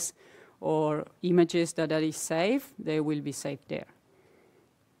files or images that are saved, they will be saved there.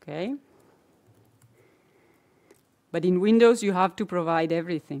 Okay? But in Windows, you have to provide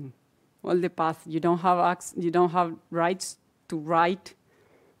everything. All the path, you don't have rights to write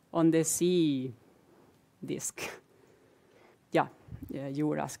on the C disk. Yeah, you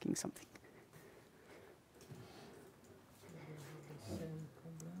were asking something.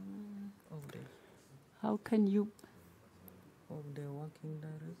 How can you? Of the working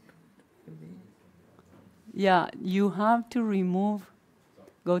directory. Yeah, you have to remove.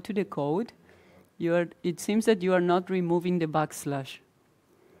 Go to the code. It seems that you are not removing the backslash.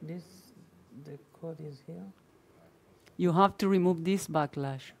 The code is here. You have to remove this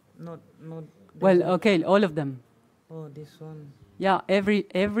backslash. Not. Well, okay, all of them. Oh, this one. Yeah,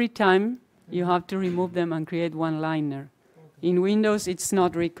 every time you have to remove them and create one-liner. Okay. In Windows, it's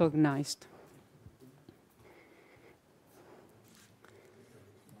not recognized.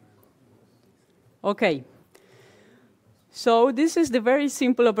 Okay. So this is the very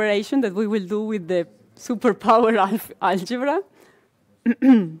simple operation that we will do with the superpower algebra.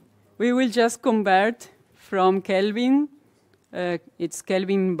 We will just convert from Kelvin, it's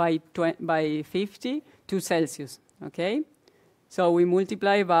Kelvin by 50, to Celsius, okay? So we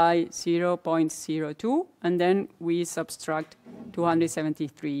multiply by 0.02, and then we subtract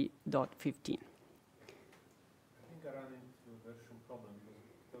 273.15. I think I ran into a version problem because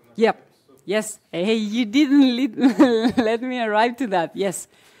Yep. Yes. Hey, you didn't let me arrive to that. Yes.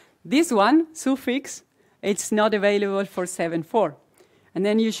 This one, suffix, it's not available for 7.4. And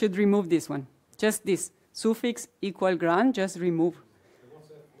then you should remove this one. Just this. Suffix equal grand, just remove.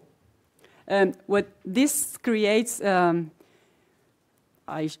 What this creates, I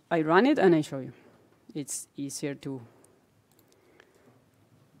run it and I show you. It's easier to...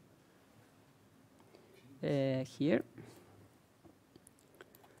 here.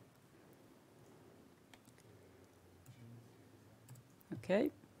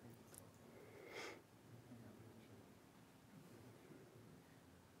 Okay.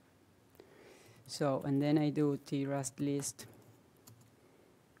 So, and then I do TGRASS list.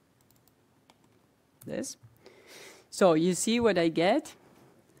 This. So you see what I get?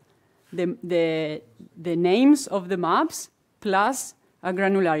 The names of the maps plus a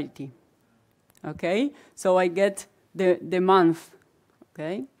granularity. Okay? So I get the month,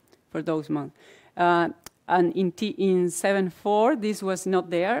 okay, for those months. And in 7.4, this was not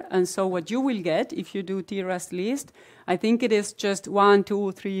there. And so what you will get, if you do TGRASS list, I think it is just 1,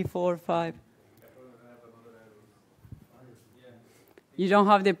 2, 3, 4, 5. You don't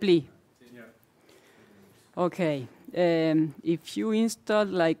have the pli. Okay. If you install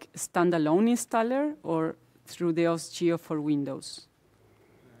like standalone installer or through the OpenGeoHub for Windows.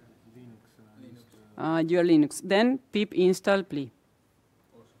 Your Linux. Then pip install pli.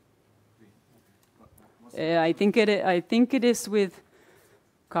 I think it is with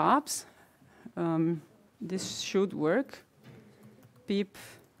caps. This should work. Pip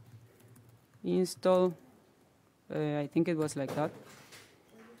install. I think it was like that.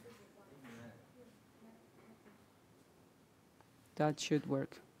 That should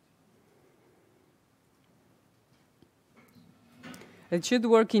work. It should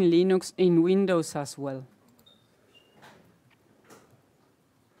work in Linux, in Windows as well.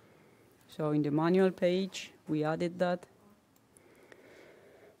 So in the manual page, we added that.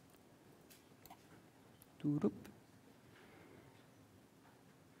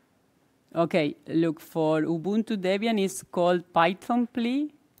 Okay, look, for Ubuntu Debian it's called Python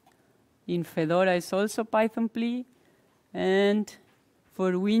pli. In Fedora it's also Python pli. And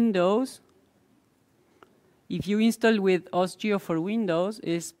for Windows, if you install with OpenGeoHub for Windows,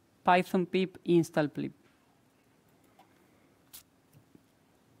 is Python pip install pli.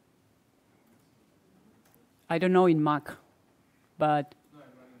 I don't know in Mac, but...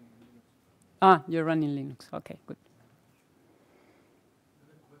 No, you're running Linux. Okay, good.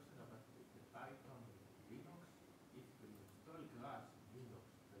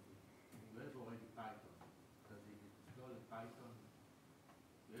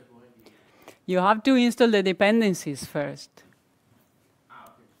 You have to install the dependencies first.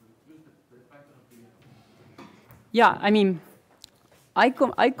 Yeah, I mean, I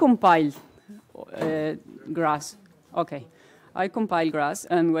compiled GRASS. Okay, I compile GRASS,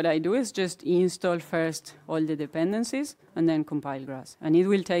 and what I do is just install first all the dependencies and then compile GRASS, and it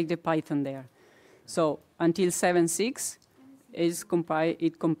will take the Python there. So until 7.6,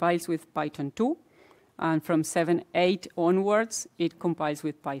 it compiles with Python 2, and from 7.8 onwards, it compiles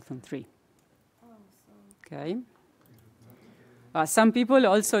with Python 3. Okay. Some people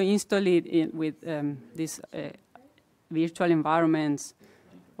also install it with these virtual environments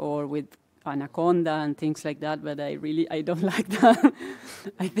or with Anaconda and things like that, but I don't like that.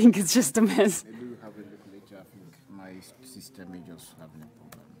 I think it's just a mess. I do have a look later. I think my system is just having a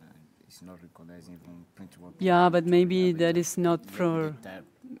problem. It's not recognizing even print work. Yeah, but maybe that is not for...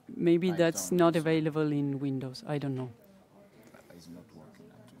 Maybe that's not available in Windows. I don't know. It's not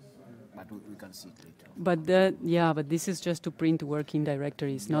working at all. But we can see it later. But yeah, but this is just to print working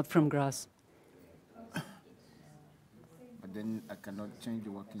directories, not from GRASS. But then I cannot change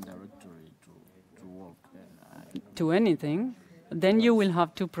the working directory to work. To anything. Then you will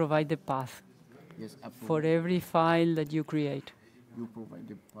have to provide the path for every file that you create. You provide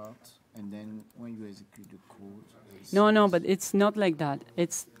the path, and then when you execute the code... No, but it's not like that.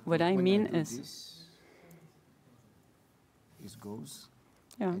 It's what I mean is... It goes...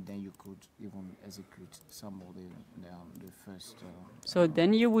 Yeah. And then you could even execute some of the first. So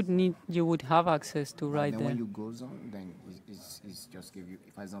then you would have access to write there. When you goes on, then it's just give you.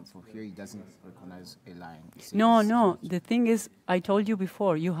 For example, here it doesn't recognize a line. No. The thing is, I told you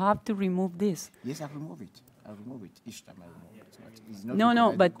before, you have to remove this. Yes, I remove it. Each time I remove it. So it's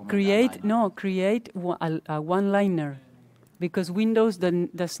not but create a one-liner, because Windows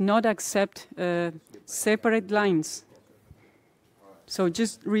does not accept separate lines. So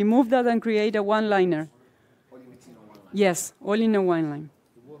just remove that and create a one-liner. Yes, all in a one line.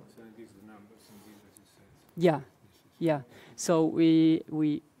 Yeah, yeah. So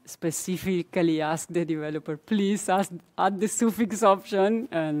we specifically ask the developer, please add the suffix option,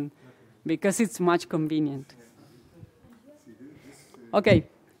 and because it's much convenient. Okay.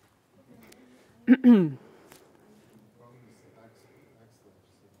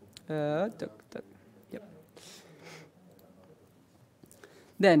 Yep.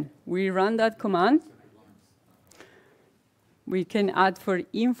 Then we run that command. We can add for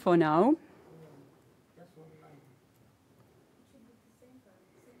info now.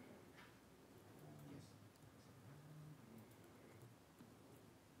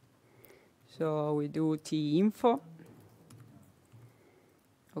 So we do tinfo.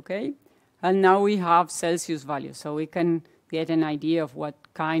 Okay. And now we have Celsius values, so we can get an idea of what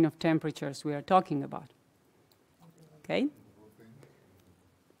kind of temperatures we are talking about. Okay?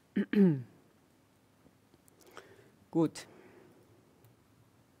 Good.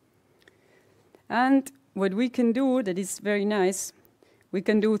 And what we can do that is very nice, we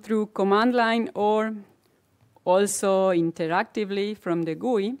can do through command line or also interactively from the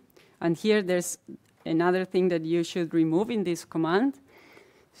GUI. And here there's another thing that you should remove in this command.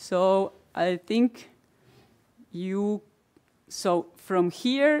 So I think so from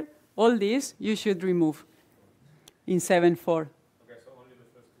here, all this you should remove in 7.4. Okay, so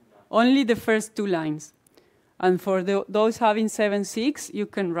only the first two lines. And for those having 7.6, you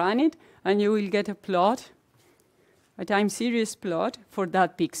can run it, and you will get a plot, a time series plot for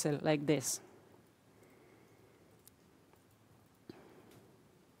that pixel, like this.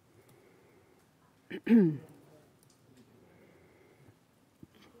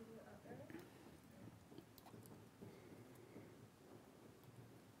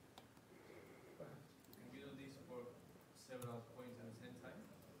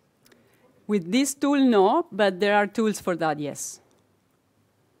 With this tool, no, but there are tools for that, yes.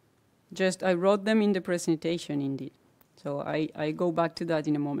 Just I wrote them in the presentation, indeed. So I go back to that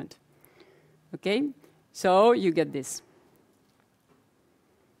in a moment. Okay, so you get this.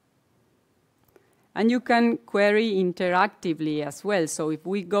 And you can query interactively as well. So if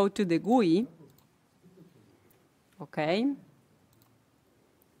we go to the GUI, okay,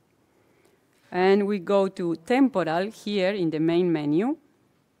 and we go to temporal here in the main menu,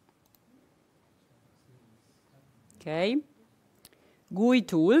 okay, GUI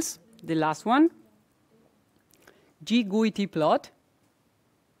tools, the last one, GUI plot.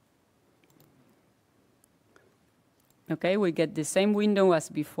 Okay, we get the same window as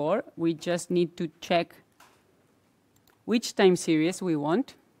before. We just need to check which time series we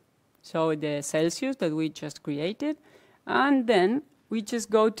want. So the Celsius that we just created, and then we just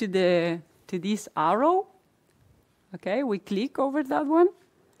go to this arrow. Okay, we click over that one,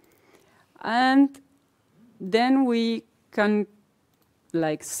 and then we can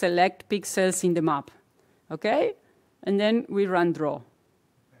like select pixels in the map. Okay, and then we run draw.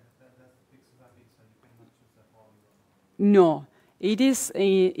 No, it is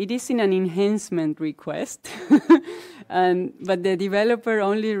in an enhancement request, but the developer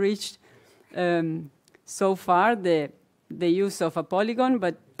only reached so far the use of a polygon,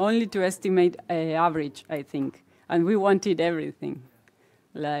 but only to estimate average, I think. And we wanted everything,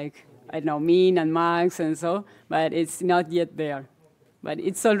 like, I don't know, mean and max and so, but it's not yet there. But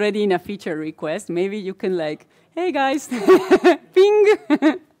it's already in a feature request. Maybe you can like, hey guys, ping.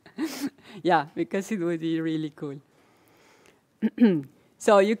 Yeah, because it would be really cool.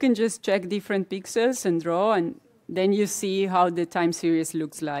 So you can just check different pixels and draw, and then you see how the time series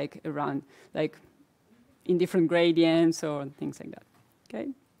looks like around, like in different gradients or things like that. Okay.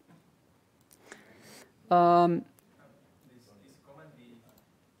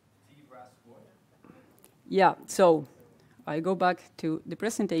 Yeah, so I go back to the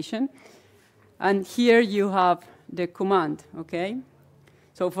presentation, and here you have the command, okay?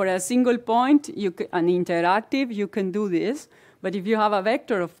 So for a single point, an interactive, you can do this, but if you have a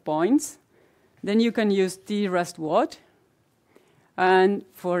vector of points, then you can use TGRASS, and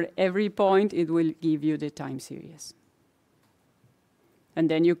for every point, it will give you the time series. And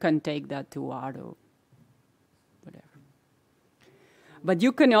then you can take that to R or whatever. But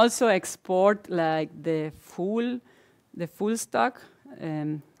you can also export like the full stack.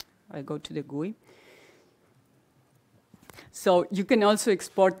 I go to the GUI. So you can also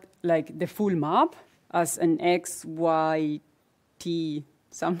export like the full map as an X, Y, T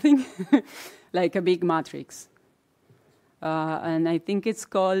something, like a big matrix. And I think it's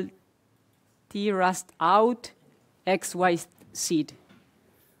called TGRASS out XY seed.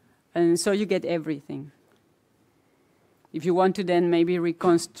 And so you get everything. If you want to then maybe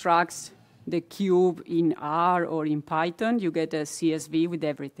reconstruct the cube in R or in Python, you get a CSV with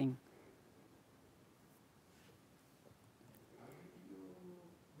everything.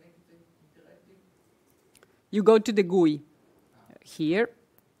 You go to the GUI here,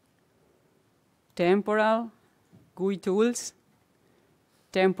 temporal, GUI tools,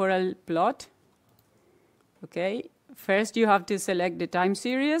 temporal plot. Okay, first you have to select the time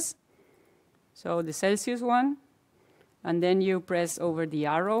series, so the Celsius one, and then you press over the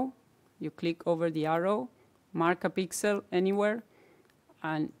arrow, you click over the arrow, mark a pixel anywhere,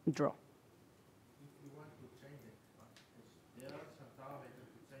 and draw. If you want to change it, there are some parameters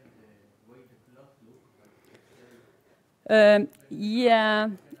to change the way the plot looks. Yeah,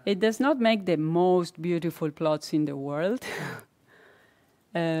 it does not make the most beautiful plots in the world.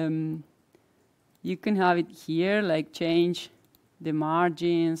 You can have it here, like change the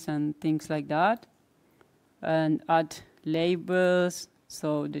margins and things like that, and add labels,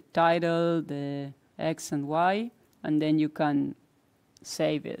 so the title, the X and Y, and then you can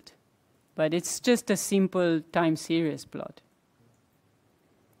save it. But it's just a simple time series plot.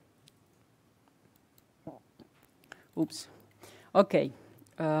 Oops. Okay,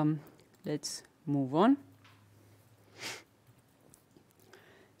 let's move on.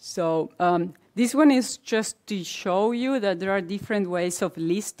 So this one is just to show you that there are different ways of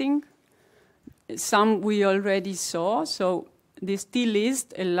listing. Some we already saw. So this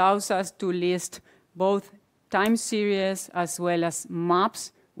T-list allows us to list both time series as well as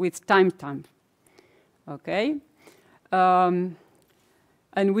maps with timestamp. Okay, and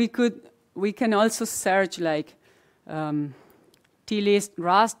we can also search like T-list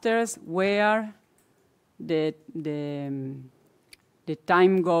rasters where the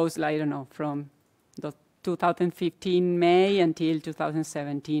time goes, I don't know, from the 2015 May until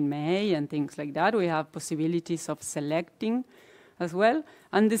 2017 May and things like that. We have possibilities of selecting as well.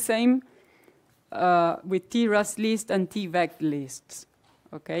 And the same with TGRASS list and TVEC lists.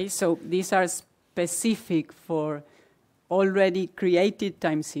 Okay, so these are specific for already created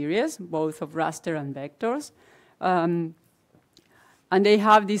time series, both of raster and vectors. And they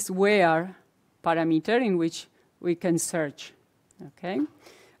have this where parameter in which we can search. Okay,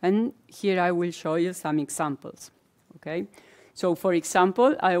 and here I will show you some examples. Okay, so for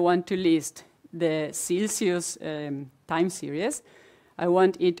example, I want to list the Celsius time series. I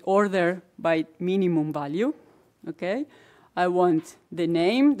want it ordered by minimum value. Okay, I want the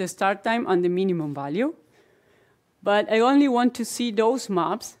name, the start time, and the minimum value. But I only want to see those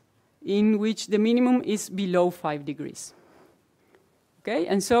maps in which the minimum is below 5 degrees. Okay,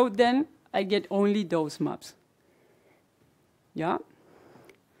 and so then I get only those maps. Yeah.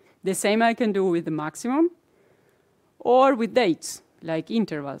 The same I can do with the maximum or with dates, like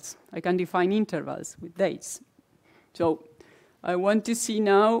intervals. I can define intervals with dates. So I want to see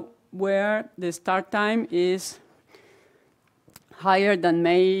now where the start time is higher than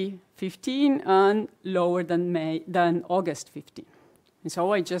May 15 and lower than August 15. And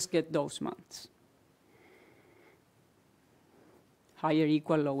so I just get those months. Higher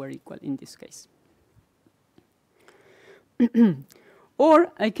equal, lower equal in this case.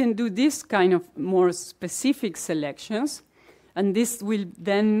 Or I can do this kind of more specific selections, and this will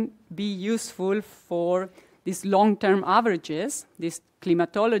then be useful for these long-term averages, these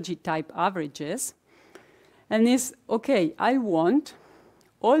climatology type averages. And it's, okay, I want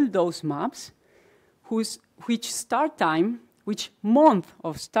all those maps which start time, which month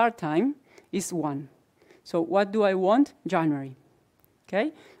of start time is 1. So what do I want? January.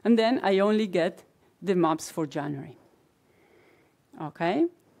 Okay? And then I only get the maps for January. Okay?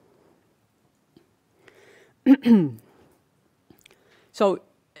 So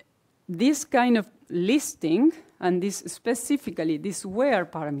this kind of listing, and this specifically, this where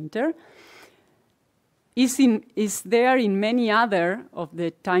parameter, is there in many other of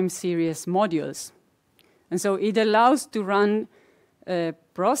the time series modules. And so it allows to run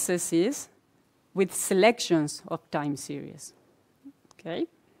processes with selections of time series. Okay?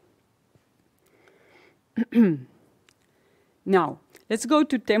 Now, let's go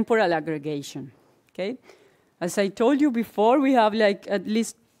to temporal aggregation. Okay? As I told you before, we have like at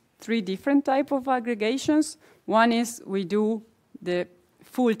least 3 different types of aggregations. One is we do the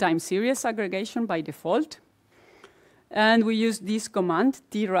full time series aggregation by default. And we use this command,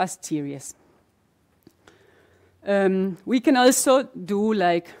 TGRASS series. We can also do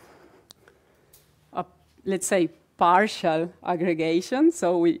like, let's say, partial aggregation.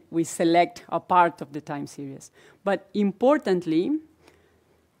 So we select a part of the time series. But importantly,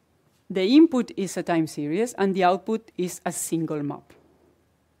 the input is a time series and the output is a single map.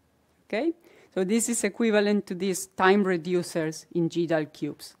 Okay? So this is equivalent to these time reducers in GDAL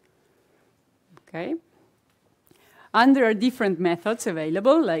cubes. Okay? And there are different methods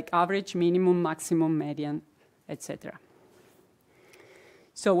available, like average, minimum, maximum, median, etc.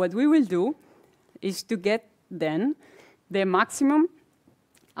 So what we will do is to get then the maximum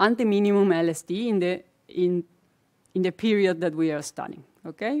and the minimum LSD in the period that we are studying,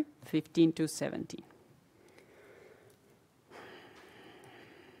 okay? 15 to 17.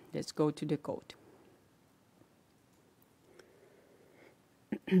 Let's go to the code.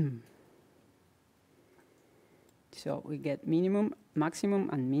 So we get minimum, maximum,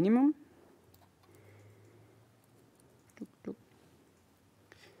 and minimum.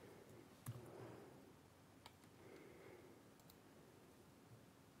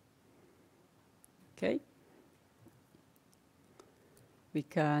 Okay. We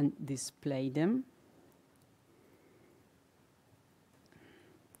can display them.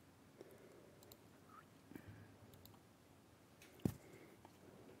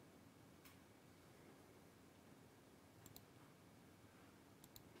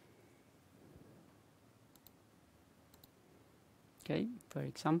 Okay, for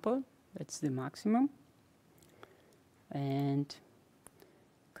example, that's the maximum. And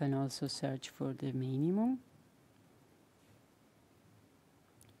can also search for the minimum.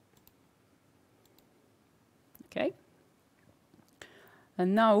 Okay.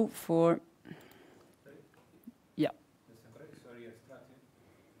 And now for, yeah. So you're extracting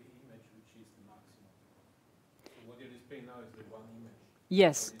the image which is the maximum. So what you're displaying now is the one image.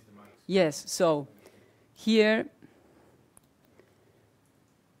 Yes. Yes. So here,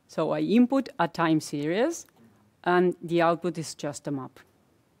 so I input a time series, and the output is just a map.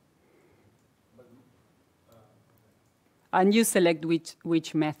 And you select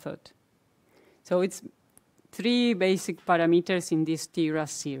which method. So it's 3 basic parameters in this TGRASS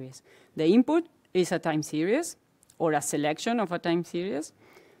series. The input is a time series, or a selection of a time series.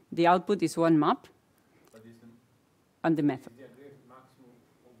 The output is one map, and the method.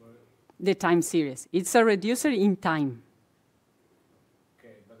 The time series. It's a reducer in time.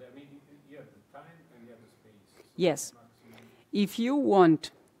 Okay, but I mean, you have the time and you have the space. So Yes. If you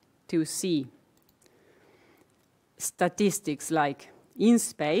want to see statistics like in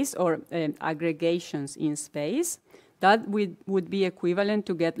space or aggregations in space, that would be equivalent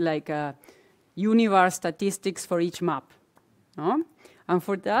to get like a univar statistics for each map. No? And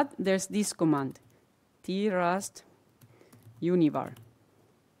for that, there's this command, TGRASS univar.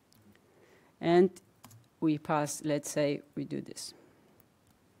 And we pass, let's say we do this.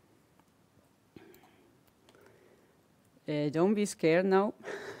 Don't be scared now.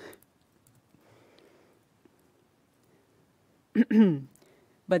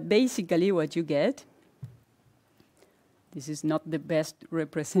 But basically what you get, this is not the best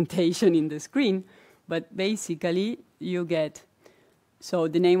representation in the screen, but basically you get, so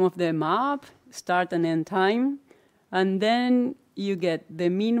the name of the map, start and end time, and then you get the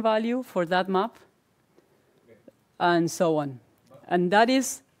mean value for that map, and so on. And that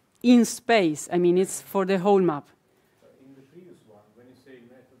is in space. I mean, it's for the whole map. in the previous one, when you say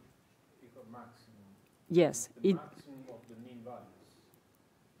method equal maximum, Yes. the maximum of the mean values.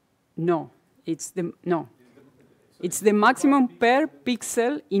 No, it's the maximum per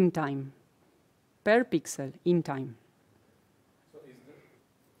pixel in time. Per pixel in time. So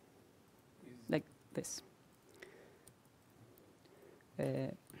like this.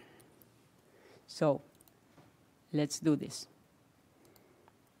 So let's do this.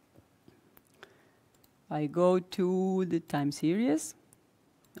 I go to the time series.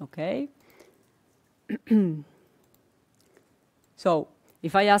 Okay. So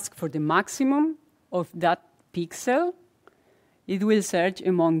if I ask for the maximum of that pixel, it will search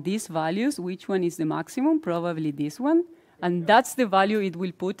among these values which one is the maximum, probably this one, and that's the value it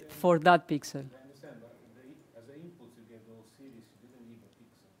will put for that pixel. I understand, but as an input you get those series, you didn't give a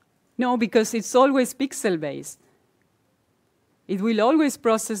pixel. No, because it's always pixel-based. It will always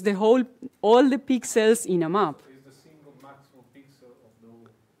process all the pixels in a map. So it's the single maximum pixel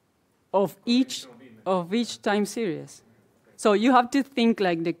of each time series. So you have to think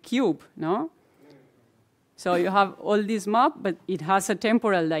like the cube, no? So you have all this map, but it has a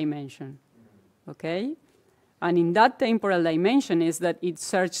temporal dimension, okay? And in that temporal dimension is that it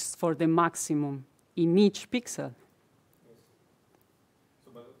searches for the maximum in each pixel. Yes.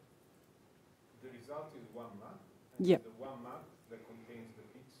 So, but the result is one map, and yeah. The one map that contains the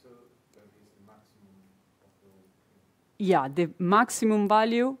pixel that is the maximum of the... Yeah, the maximum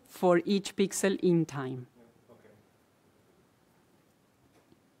value for each pixel in time.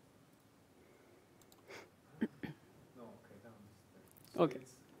 Okay, okay.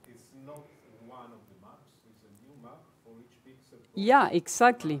 It's not Yeah,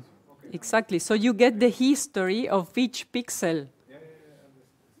 exactly. Okay. Exactly. So you get the history of each pixel.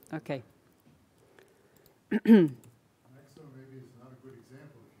 Okay. Next one maybe is not a good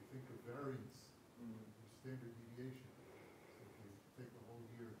example if you think of variance, standard deviation. So if you take the whole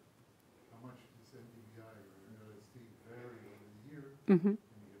year, how much does NDVI or LST vary over the year, and you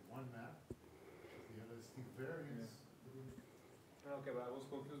get one map, the LST variance. Okay, but I was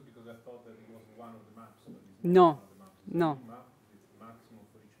confused because I thought that it was one of the maps. But it's No, not one of the maps. It's no. one map with maximum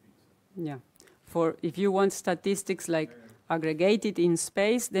for each pixel. Yeah. For if you want statistics like aggregated in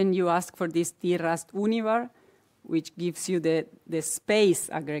space, then you ask for this TGRASS univar, which gives you the space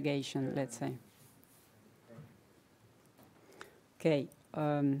aggregation, let's say. Okay.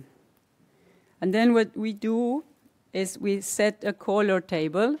 And then what we do is we set a color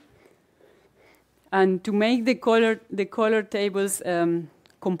table. And to make the color tables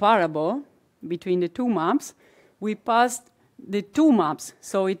comparable between the two maps, we passed the two maps.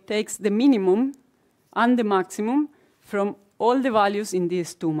 So it takes the minimum and the maximum from all the values in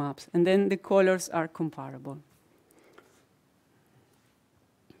these two maps. And then the colors are comparable.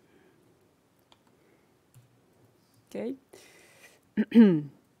 Okay.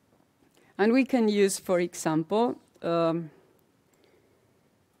 And we can use, for example,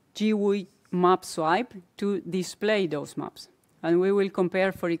 GUI map swipe to display those maps. And we will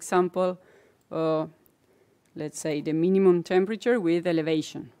compare, for example, let's say the minimum temperature with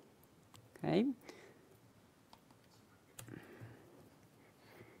elevation. Okay.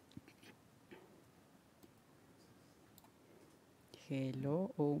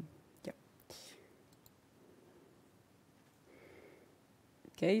 Hello. Oh, yeah.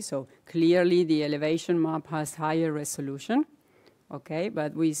 Okay, so clearly the elevation map has higher resolution. Okay,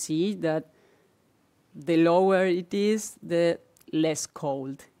 but we see that the lower it is, the less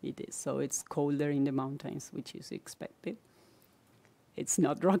cold it is. So it's colder in the mountains, which is expected. It's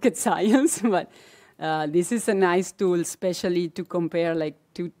not rocket science, but this is a nice tool, especially to compare like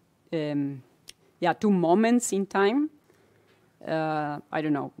two moments in time. I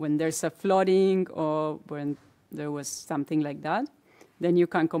don't know, when there's a flooding or when there was something like that, then you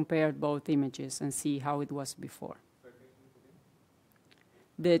can compare both images and see how it was before.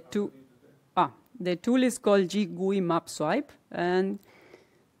 The tool is called GUI map swipe, and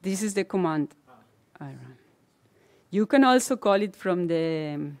this is the command I run. You can also call it from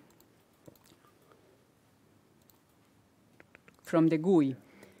the GUI,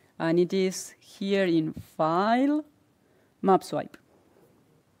 and it is here in File, Map Swipe.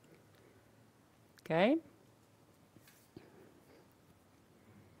 Okay.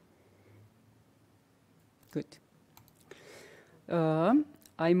 Good.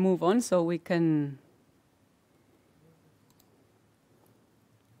 I move on so we can.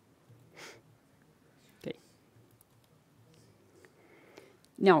 Okay.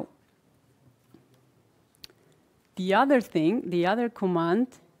 Now, the other command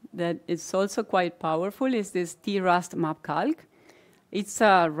that is also quite powerful is this TGRASS map calc. It's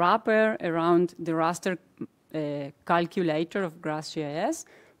a wrapper around the raster calculator of GRASS GIS,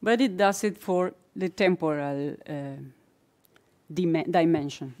 but it does it for the temporal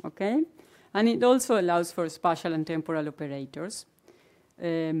dimension, okay? And it also allows for spatial and temporal operators.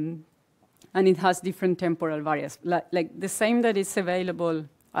 And it has different temporal variables, like the same that is available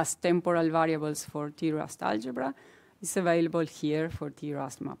as temporal variables for TGRASS algebra is available here for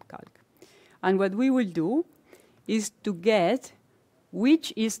TGRASS map calc. And what we will do is to get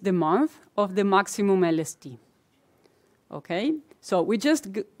which is the month of the maximum LST. Okay? So we just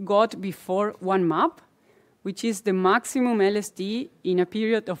got before one map, which is the maximum LST in a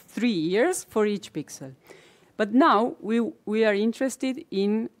period of 3 years for each pixel. But now we are interested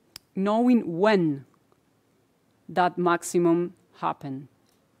in knowing when that maximum happened.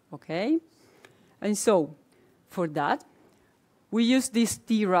 Okay? And so for that, we use this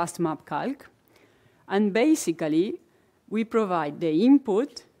TGRASS map calc, and basically we provide the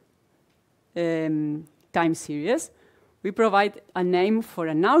input time series, we provide a name for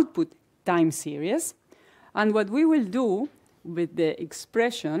an output time series, and what we will do with the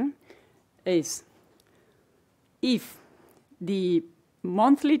expression is if the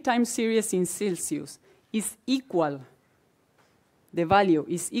monthly time series in Celsius is equal, the value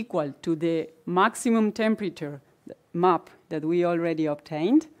is equal to the maximum temperature map that we already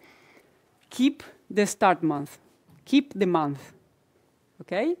obtained, keep the start month, keep the month,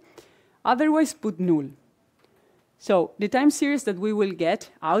 okay? Otherwise, put null. So the time series that we will get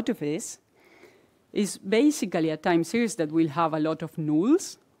out of this is basically a time series that will have a lot of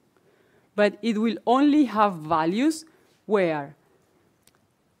nulls, but it will only have values where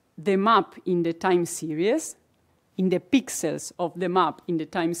the map in the time series in the pixels of the map in the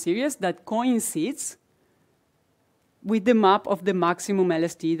time series that coincides with the map of the maximum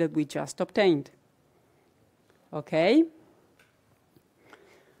LST that we just obtained. Okay?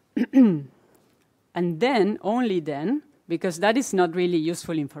 And then, only then, because that is not really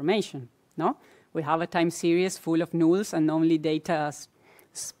useful information, no? We have a time series full of nulls and only data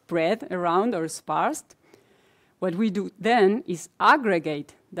spread around or sparsed. What we do then is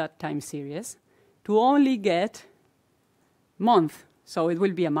aggregate that time series to only get month. So it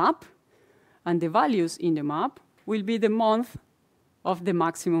will be a map, and the values in the map will be the month of the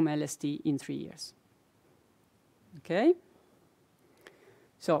maximum LST in 3 years. Okay?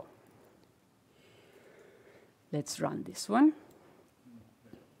 So let's run this one.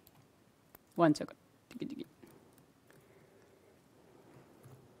 1 second.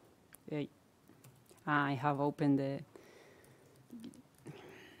 Okay. I have opened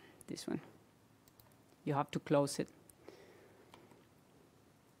this one. You have to close it.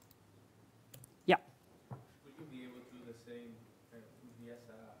 Yeah. Would you be able to do the same with as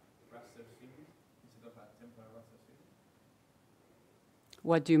a raster series instead of a temporal raster series?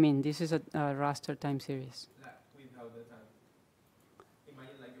 What do you mean? This is a raster time series. Like without the time.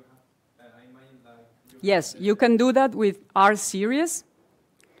 Imagine like you have. I imagine like. Yes, you can do that with R series.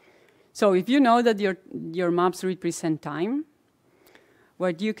 So if you know that your maps represent time,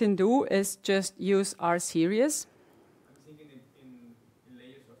 what you can do is just use R series. I'm thinking in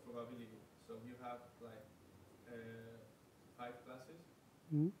layers of probability. So you have like 5 classes,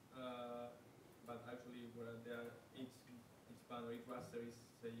 but actually where there each boundary raster is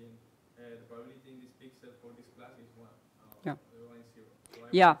saying the probability in this pixel for this class is 1. Yeah. The 1 is 0. So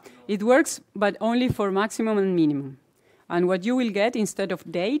Yeah, it works, but only for maximum and minimum. And what you will get instead of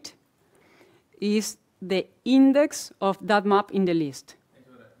date is the index of that map in the list.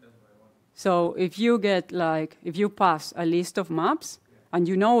 So if you get like, if you pass a list of maps and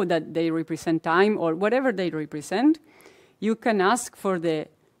you know that they represent time or whatever they represent, you can ask for the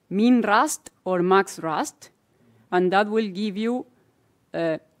min rast or max rast, and that will give you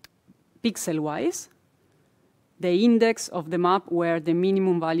pixel-wise the index of the map where the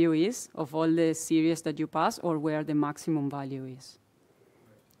minimum value is of all the series that you pass or where the maximum value is.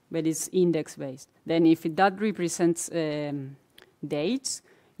 But it's index-based. Then if that represents dates,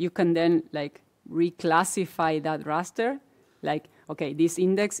 you can then like reclassify that raster, like, okay, this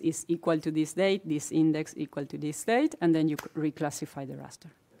index is equal to this date, this index equal to this date, and then you reclassify the raster.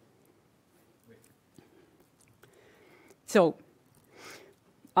 So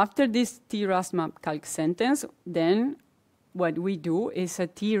after this TGRASS map calc sentence, then what we do is a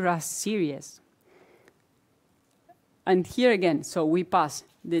TGRASS series. And here again, so we pass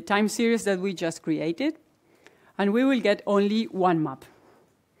the time series that we just created, and we will get only one map.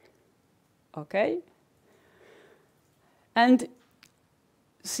 Okay? And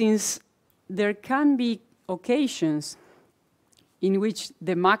since there can be occasions in which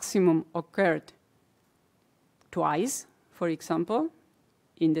the maximum occurred twice, for example,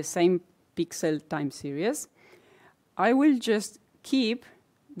 in the same pixel time series, I will just keep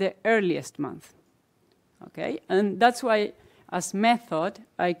the earliest month. Okay? And that's why, as method,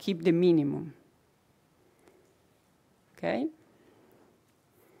 I keep the minimum. Okay?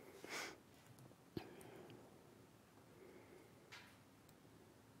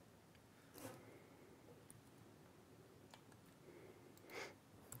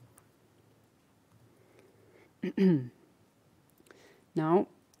 Now,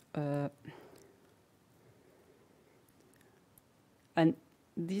 and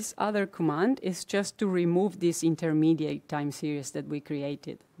this other command is just to remove this intermediate time series that we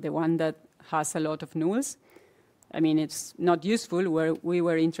created, the one that has a lot of nulls. I mean, it's not useful where we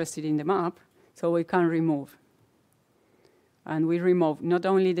were interested in the map, so we can remove. And we remove not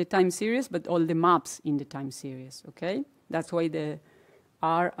only the time series, but all the maps in the time series, okay? That's why the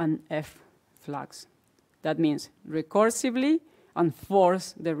R and F flags. That means recursively and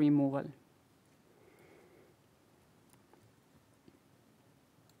force the removal.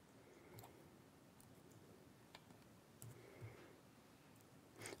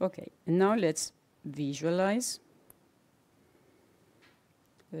 Okay, and now let's visualize.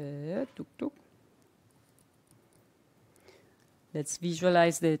 Let's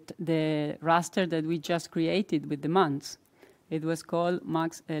visualize the raster that we just created with the months. It was called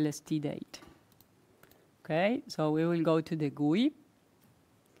max LST date. Okay, so we will go to the GUI.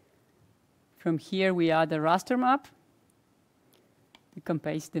 From here we add a raster map. You can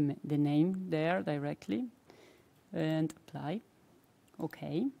paste the name there directly and apply.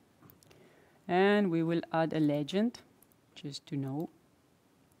 Okay. And we will add a legend just to know.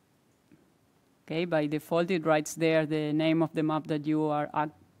 Okay, by default it writes there the name of the map that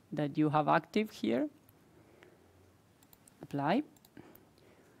you have active here. Apply.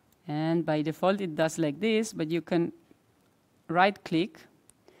 And by default it does like this, but you can right click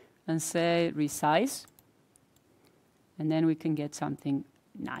and say resize, and then we can get something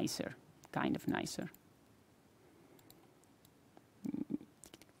nicer, kind of nicer.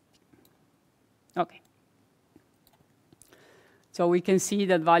 Okay. So we can see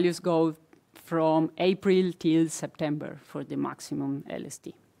that values go from April till September for the maximum LST.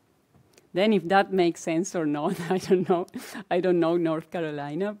 Then if that makes sense or not, I don't know. I don't know North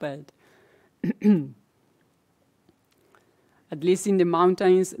Carolina, but at least in the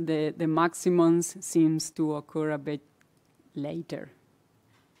mountains, the maximums seems to occur a bit later.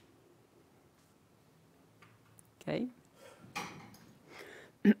 Okay.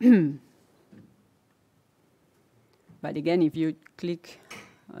 But again, if you click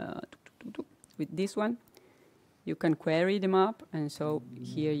with this one, you can query the map, and so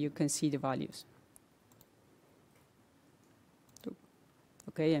here you can see the values.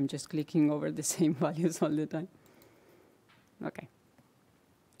 Okay, I'm just clicking over the same values all the time. Okay,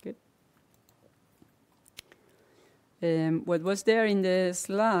 good. What was there in the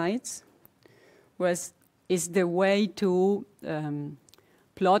slides is the way to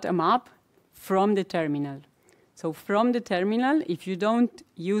plot a map from the terminal. So from the terminal, if you don't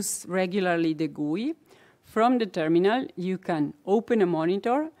use regularly the GUI, from the terminal you can open a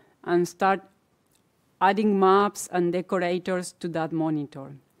monitor and start adding maps and decorators to that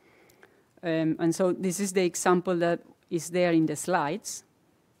monitor. And so this is the example that is there in the slides.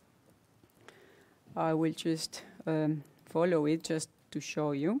 I will just follow it just to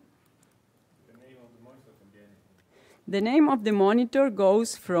show you. The name of the monitor can be anything. The name of the monitor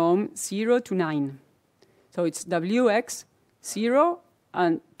goes from 0 to 9. So it's WX 0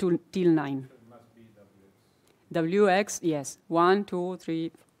 and till 9. So it must be WX. WX, yes, 1, 2,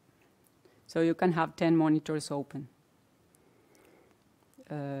 3. So you can have 10 monitors open.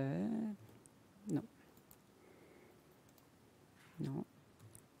 No. No.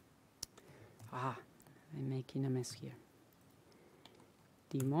 Ah, I'm making a mess here.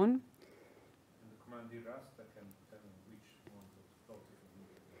 Demon. And the command raster can tell which one was plotted.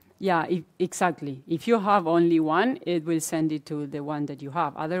 Yeah, exactly. If you have only one, it will send it to the one that you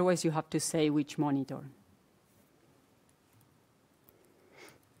have. Otherwise, you have to say which monitor.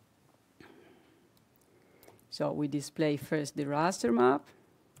 So we display first the raster map.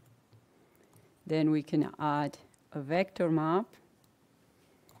 Then we can add a vector map.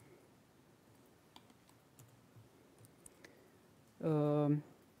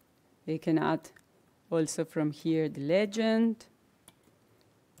 We can add also from here the legend.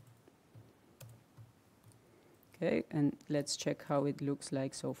 Okay, and let's check how it looks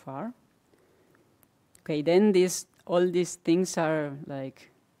like so far. Okay, then all these things are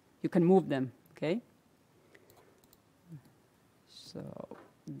like, you can move them, okay? So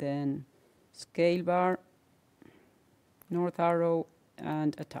then scale bar, north arrow,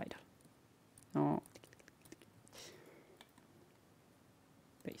 and a title. No.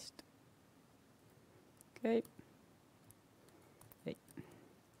 Paste. Okay.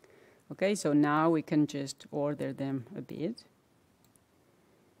 Okay, so now we can just order them a bit.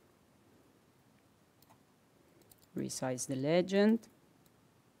 Resize the legend.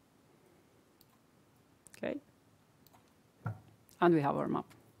 Okay. And we have our map.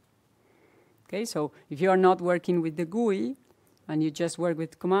 Okay, so if you are not working with the GUI and you just work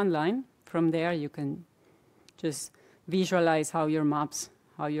with command line, from there you can just visualize how your maps,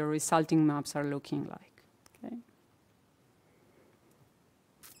 how your resulting maps are looking like. Okay.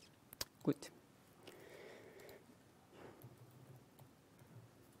 Good.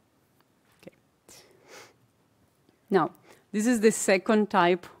 Okay. Now, this is the second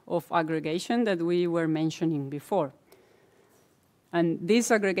type of aggregation that we were mentioning before. And this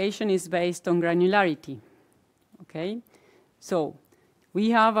aggregation is based on granularity. Okay? So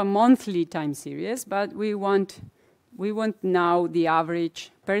we have a monthly time series, but we want now the average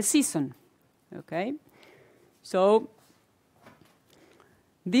per season. Okay? So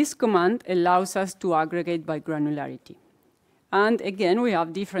this command allows us to aggregate by granularity. And again, we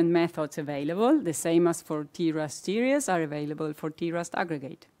have different methods available. The same as for TGRASS series are available for TGRASS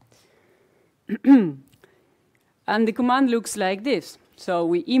aggregate. And the command looks like this. So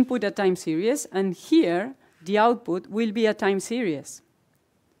we input a time series, and here the output will be a time series.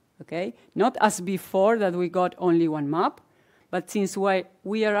 Okay? Not as before that we got only one map, but since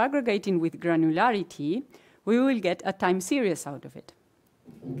we are aggregating with granularity, we will get a time series out of it.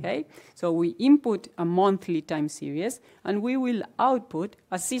 Okay? So we input a monthly time series, and we will output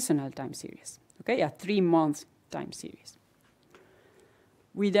a seasonal time series. okay, a 3-month time series.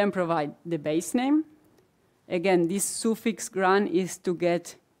 We then provide the base name. Again, this suffix gran is to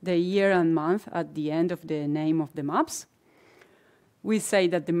get the year and month at the end of the name of the maps. We say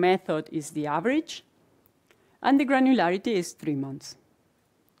that the method is the average, and the granularity is 3 months.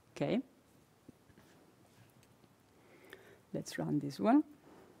 Okay. Let's run this one.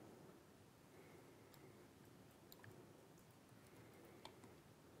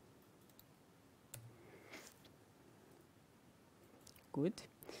 Good.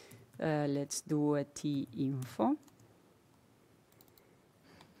 Let's do a t-info.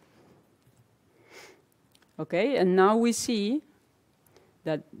 Okay, and now we see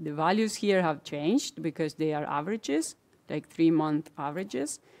that the values here have changed because they are averages, like 3-month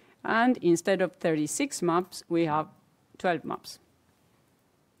averages. And instead of 36 maps, we have 12 maps.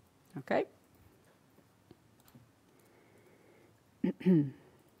 Okay?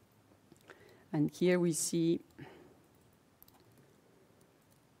 And here we see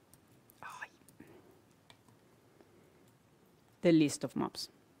the list of maps.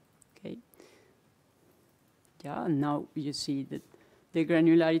 Okay. Yeah, and now you see that the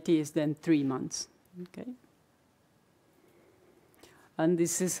granularity is then 3 months. Okay. And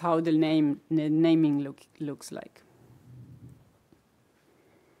this is how the naming looks like.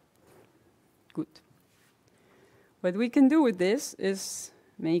 Good. What we can do with this is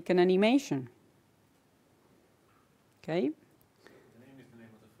make an animation. Okay. The name is the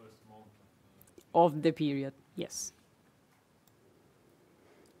name of the first month of the period, yes.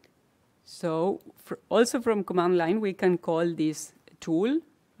 So also from command line, we can call this tool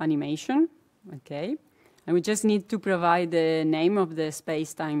animation, okay? And we just need to provide the name of the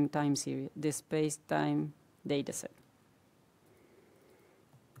space-time time series, the space-time dataset.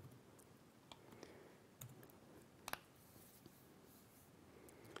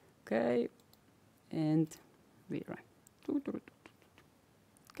 Okay, and we run.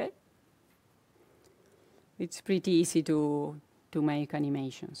 Okay, it's pretty easy to make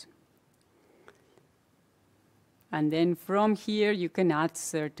animations. And then from here, you can add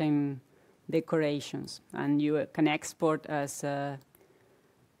certain decorations. And you can export as a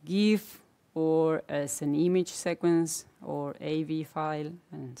GIF or as an image sequence or AV file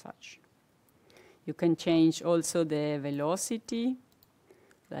and such. You can change also the velocity,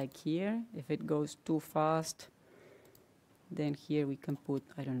 like here. If it goes too fast, then here we can put,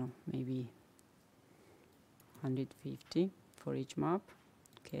 I don't know, maybe 150 for each map.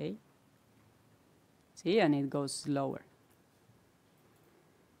 Okay. See, and it goes slower.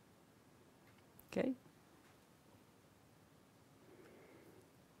 Okay.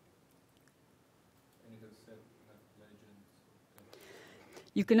 And you can set legends.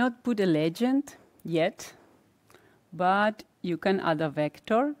 You cannot put a legend yet, but you can add a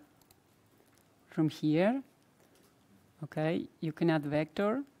vector from here. Okay, you can add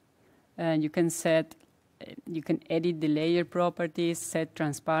vector, and you can set. You can edit the layer properties, set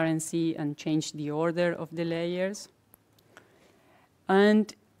transparency, and change the order of the layers.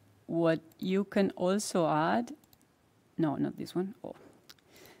 And what you can also add, no, not this one. Oh.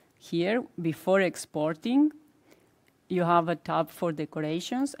 Here, before exporting, you have a tab for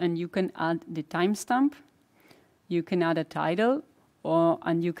decorations, and you can add the timestamp. You can add a title,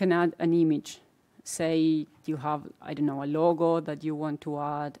 and you can add an image. Say you have, I don't know, a logo that you want to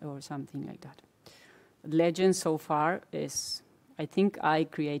add or something like that. Legend so far is, I think I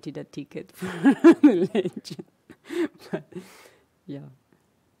created a ticket for the legend. But, yeah.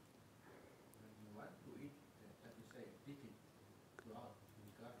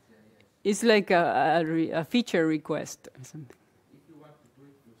 It's like a feature request or something. If you want to do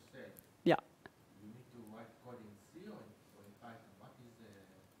it yourself, yeah. You need to write code in C or in Python. What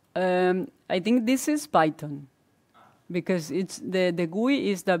is the... I think this is Python, because it's the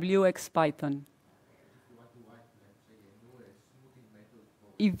GUI is WX Python.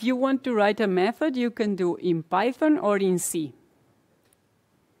 If you want to write a method, you can do in Python or in C.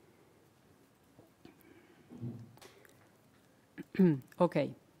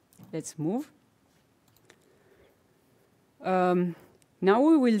 Okay, let's move. Now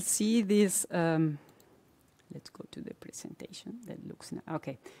we will see this. Let's go to the presentation. That looks nice.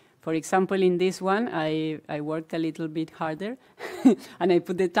 Okay. For example, in this one, I worked a little bit harder, and I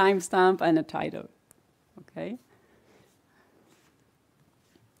put the timestamp and a title. Okay.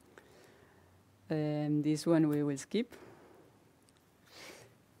 This one we will skip.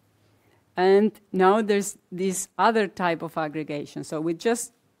 And now there's this other type of aggregation. So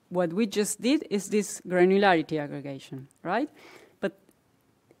what we just did is this granularity aggregation, right? But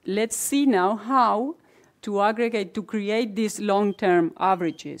let's see now how to aggregate, to create these long-term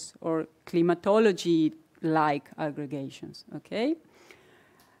averages or climatology-like aggregations, okay?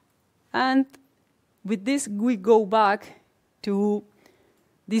 And with this, we go back to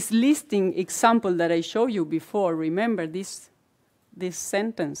this listing example that I showed you before. Remember this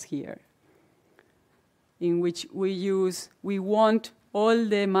sentence here, in which we want all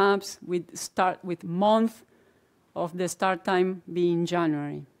the maps start with month of the start time being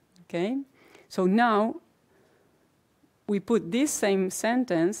January, okay? So now we put this same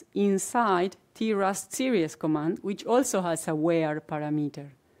sentence inside TGRASS series command, which also has a where parameter,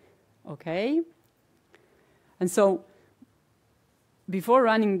 okay? And so before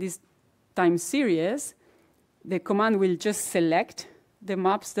running this time series, the command will just select the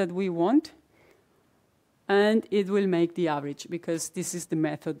maps that we want, and it will make the average, because this is the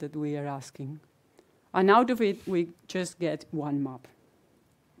method that we are asking. And out of it, we just get one map.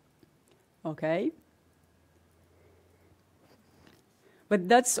 Okay? But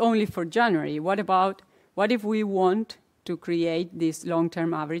that's only for January. What if we want to create these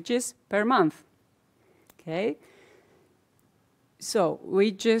long-term averages per month? Okay? So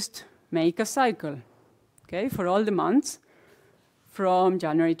we just make a cycle, okay, for all the months from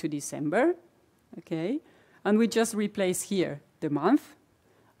January to December, okay? And we just replace here the month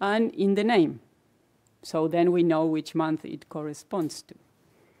and in the name. So then we know which month it corresponds to.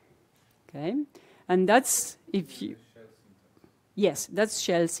 Okay? And that's if you... Yes, that's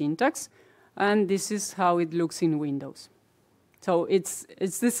shell syntax. And this is how it looks in Windows. So it's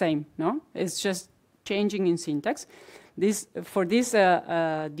the same, no? It's just changing in syntax. For this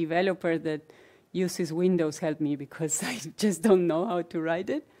developer that uses Windows helped me, because I just don't know how to write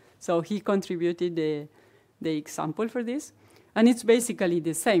it. So he contributed the example for this. And it's basically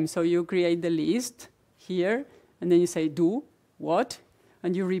the same. So you create the list here, and then you say do, what,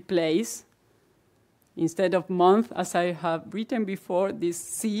 and you replace, instead of month, as I have written before, this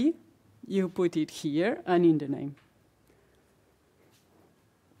C, you put it here and in the name.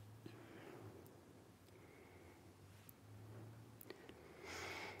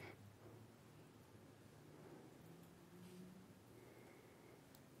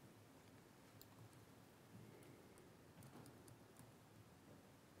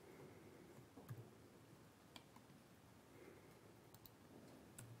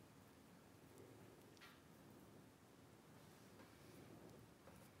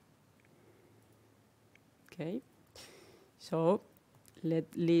 Okay, so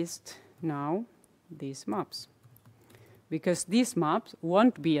let's list now these maps, because these maps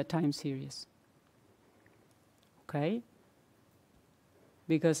won't be a time series, okay?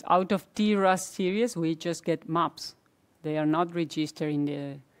 Because out of TGRASS series, we just get maps. They are not registered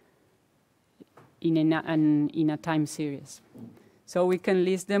in a time series. So we can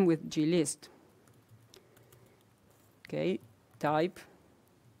list them with glist. Okay, type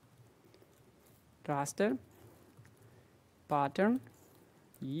raster, pattern,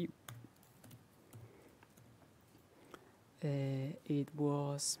 it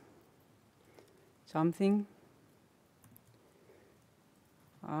was something,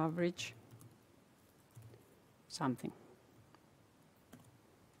 average, something.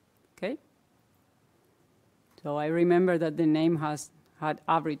 Okay? So I remember that the name had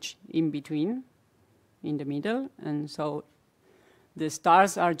average in between, in the middle, and so the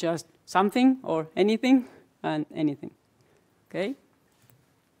stars are just something or anything and anything, okay?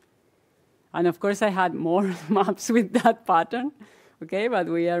 And of course I had more maps with that pattern, okay? But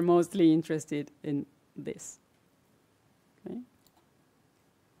we are mostly interested in this, okay?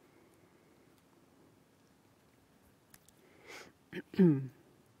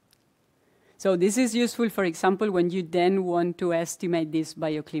 So this is useful, for example, when you then want to estimate these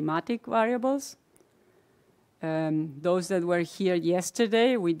bioclimatic variables. Those that were here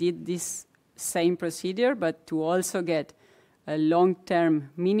yesterday, we did this same procedure, but to also get a long-term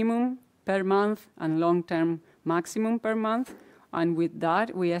minimum per month and long-term maximum per month. And with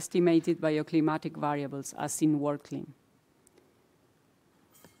that, we estimated bioclimatic variables as in WorkClim.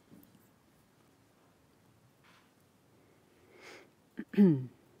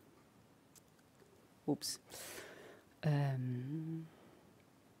 Oops.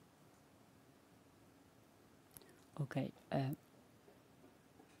 Okay.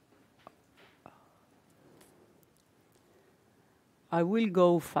 I will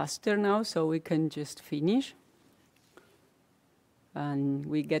go faster now so we can just finish. And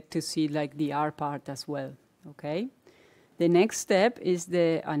we get to see like the R part as well, okay? The next step is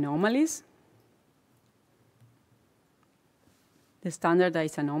the anomalies, the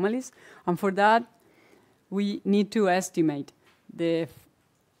standardized anomalies. And for that, we need to estimate the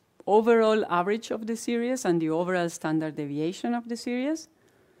overall average of the series and the overall standard deviation of the series.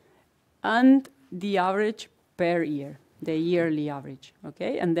 and the average per year, the yearly average,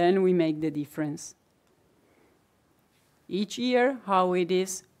 okay? And then we make the difference. Each year, how it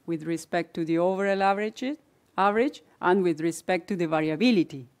is with respect to the overall average and with respect to the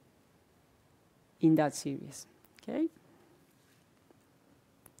variability in that series, okay?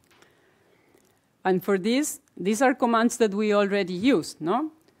 And for this, these are commands that we already used,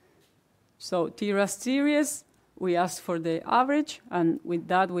 no? So TGRASS series, we ask for the average, and with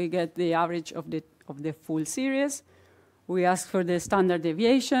that we get the average of the full series. We ask for the standard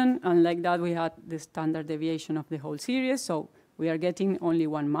deviation, and like that we had the standard deviation of the whole series, so we are getting only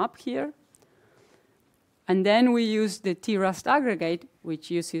one map here. And then we use the TGRASS aggregate, which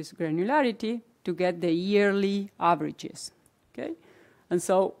uses granularity, to get the yearly averages, okay? And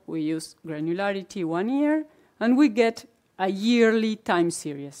so we use granularity 1 year, and we get a yearly time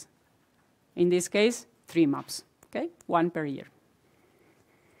series. In this case, 3 maps, okay? 1 per year.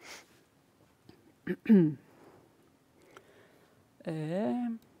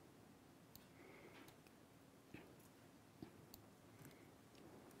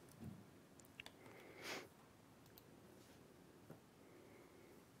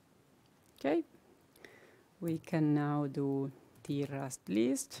 Okay, we can now do TGRASS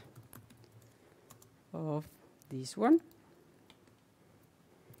list of this one.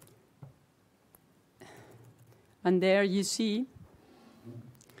 And there you see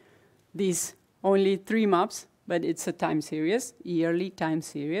these only 3 maps, but it's a time series, yearly time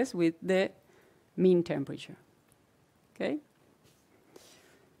series with the mean temperature. Okay?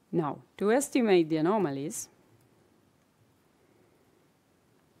 Now, to estimate the anomalies,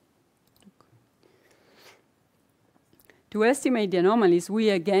 we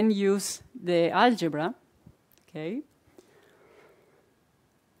again use the algebra, okay?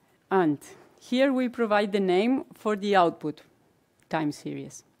 And here we provide the name for the output time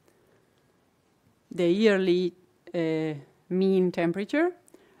series. The yearly mean temperature,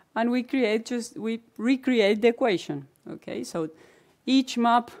 and we recreate the equation, okay? So each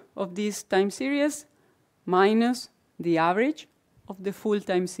map of this time series minus the average of the full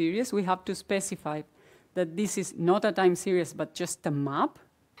time series. We have to specify that this is not a time series, but just a map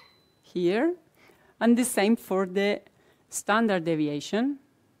here. And the same for the standard deviation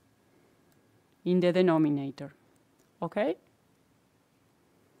in the denominator, okay?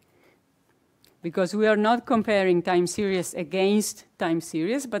 Because we are not comparing time series against time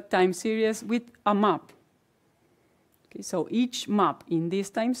series, but time series with a map. Okay, so each map in this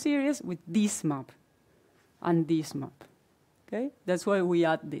time series with this map and this map, okay? That's why we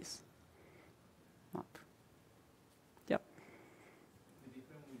add this map. Yeah. The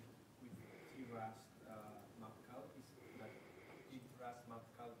difference with TGRASS map calc is that TGRASS map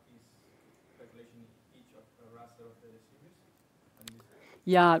calc is calculation each of a raster of the series.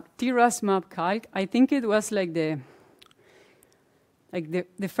 Yeah, TGRASS map calc, I think it was like the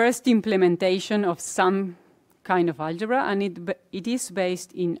first implementation of some kind of algebra, and it is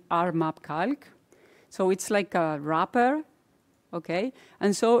based in R map calc. So it's like a wrapper, okay?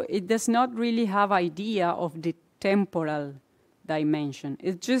 And so it does not really have idea of the temporal dimension.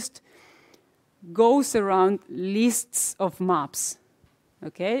 It just goes around lists of maps,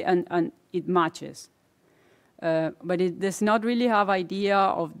 okay? And it matches. But it does not really have idea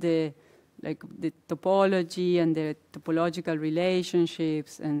of the topology and the topological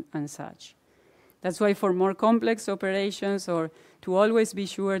relationships and such. That's why for more complex operations, or to always be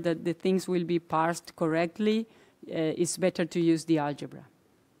sure that the things will be parsed correctly, it's better to use the algebra.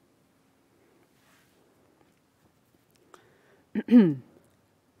 So. You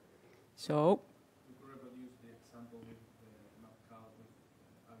could reproduce the example with the map calc with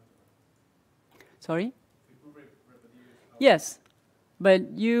algebra. Sorry? Yes,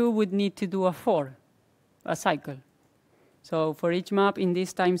 but you would need to do a cycle. So for each map in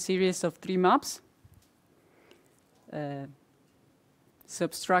this time series of 3 maps,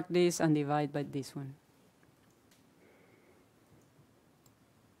 subtract this and divide by this one.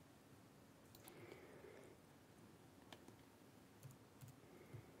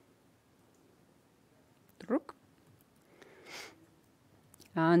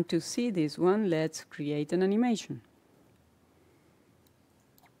 And to see this one, let's create an animation.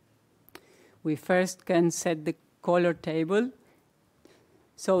 We first can set the color table.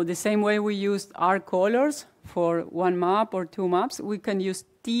 So the same way we used R colors for 1 map or 2 maps, we can use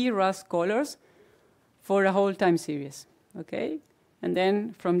TGRASS colors for a whole time series, okay? And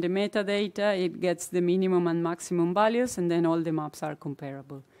then from the metadata, it gets the minimum and maximum values, and then all the maps are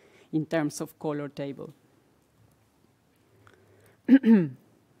comparable in terms of color table. Okay.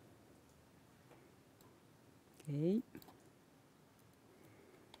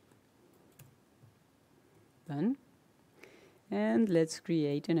 open. And let's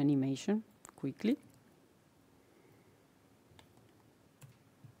create an animation quickly.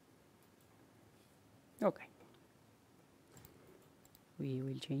 Okay. We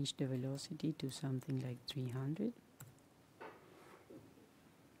will change the velocity to something like 300.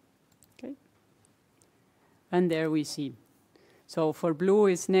 Okay. And there we see. So for blue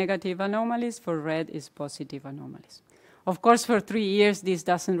is negative anomalies, for red is positive anomalies. Of course, for 3 years, this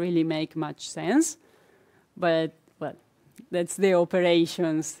doesn't really make much sense, but, well, that's the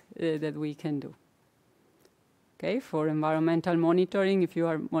operations that we can do. Okay, for environmental monitoring, if you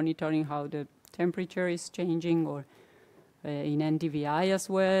are monitoring how the temperature is changing, or in NDVI as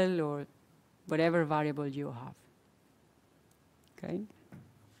well, or whatever variable you have. Okay.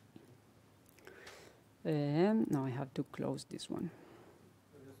 Now I have to close this one.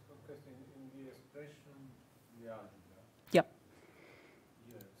 Just one question. In the expression, the algebra. Yep.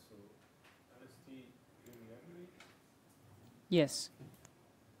 Yeah, so LST in the aggregate? Yes.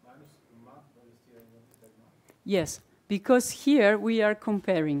 Minus map, LST like map? Yes, because here we are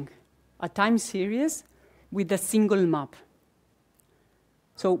comparing a time series with a single map.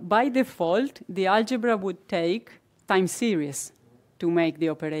 So by default, the algebra would take time series to make the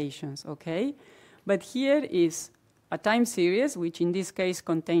operations, okay? But here is a time series, which in this case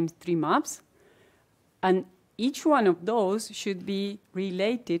contains 3 maps, and each one of those should be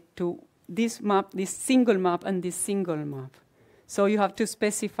related to this map, this single map, and this single map. So you have to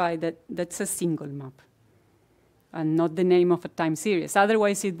specify that that's a single map, and not the name of a time series.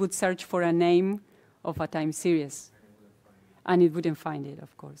 Otherwise, it would search for a name of a time series. And it wouldn't find it,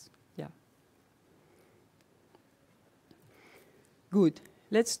 of course. Yeah. Good.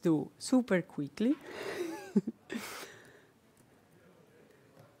 Let's do super quickly.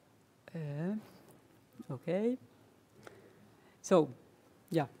 Okay. So,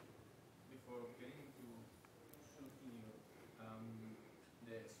 yeah. Before getting to shooting you,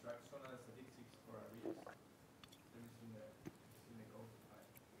 the structural statistics for a region, there is in the code file.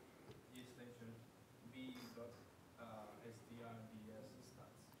 The extension v.strdss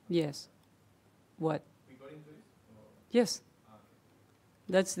stats. Yes. What? We got into it? Or? Yes. Okay.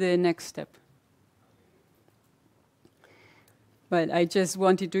 That's the next step. But I just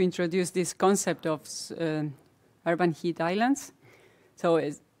wanted to introduce this concept of urban heat islands. So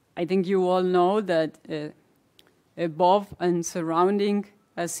I think you all know that above and surrounding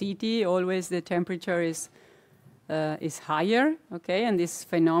a city, always the temperature is higher, okay? And this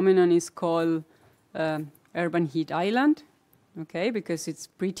phenomenon is called urban heat island, okay? Because it's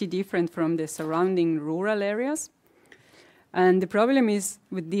pretty different from the surrounding rural areas. And the problem is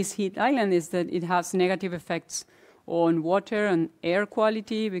with this heat island is that it has negative effects on water and air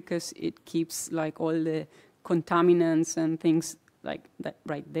quality, because it keeps like all the contaminants and things like that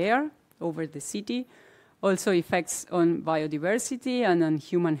right there over the city. Also effects on biodiversity and on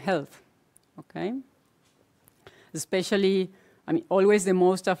human health, okay? Especially, I mean, always the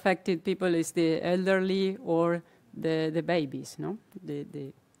most affected people is the elderly or the babies, no?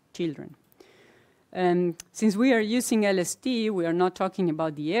 The children. Since we are using LST, we are not talking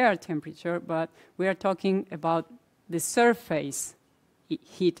about the air temperature, but we are talking about the surface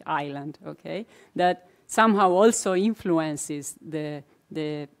heat island, okay? That somehow also influences the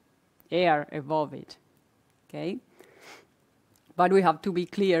air above it, okay? But we have to be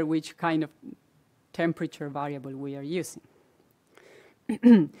clear which kind of temperature variable we are using.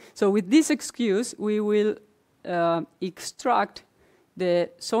 So with this excuse, we will extract the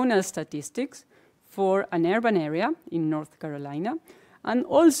zonal statistics for an urban area in North Carolina, and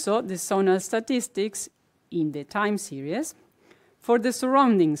also the zonal statistics in the time series for the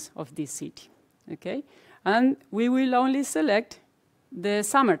surroundings of this city, okay? And we will only select the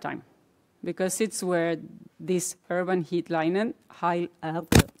summertime, because it's where this urban heat island,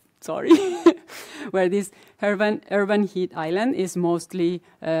 where this urban heat island is mostly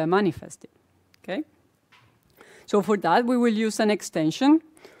manifested, okay? So for that, we will use an extension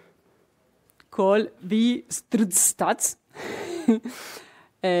called vstats.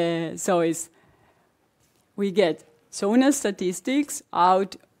 So we get zonal statistics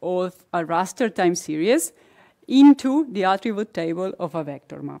out of a raster time series into the attribute table of a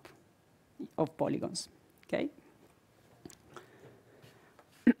vector map of polygons, okay?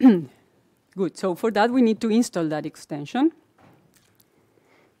 Good, so for that we need to install that extension.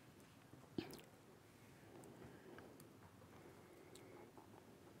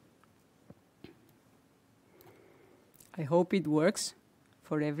 I hope it works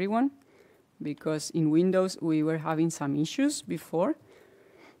for everyone, because in Windows we were having some issues before.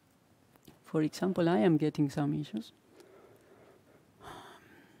 For example, I am getting some issues.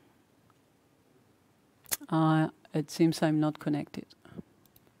 It seems I'm not connected.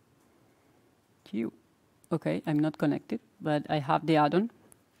 Q. Okay, I'm not connected, but I have the add-on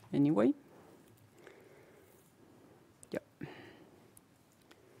anyway. Yeah.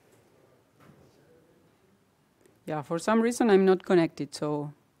 Yeah, for some reason I'm not connected,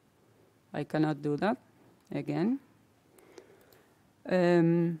 so I cannot do that again.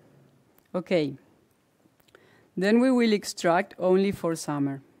 Okay. Then we will extract only for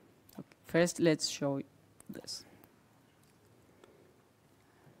summer. Okay. First, let's show this.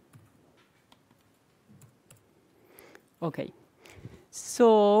 Okay.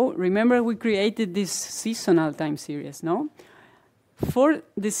 So remember we created this seasonal time series, no? For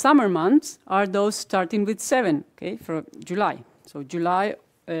the summer months are those starting with 7, okay, for July. So July,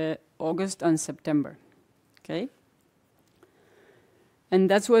 August, and September, okay? And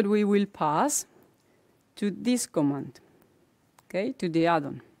that's what we will pass to this command, okay, to the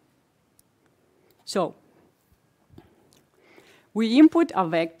add-on. So we input a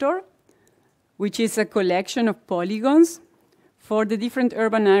vector, which is a collection of polygons for the different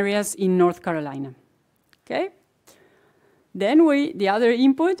urban areas in North Carolina, okay? Then the other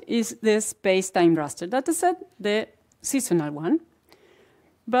input is the space-time raster dataset, the seasonal one.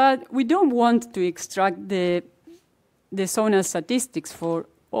 But we don't want to extract the zonal statistics for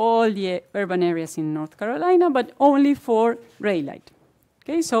all the urban areas in North Carolina, but only for Raylight.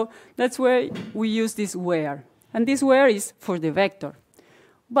 Okay, so that's where we use this where. And this where is for the vector.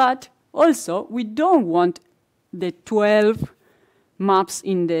 But also, we don't want the 12 maps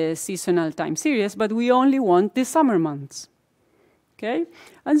in the seasonal time series, but we only want the summer months. Okay?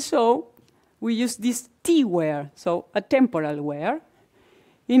 And so we use this T-where, so a temporal where,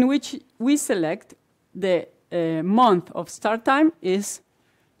 in which we select the month of start time is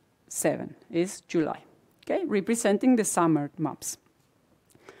 7, is July, okay? Representing the summer maps.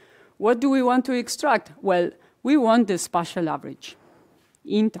 What do we want to extract? Well, we want the spatial average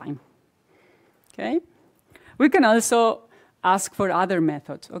in time, okay? We can also ask for other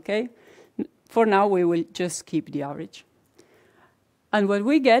methods, okay? For now, we will just keep the average. And what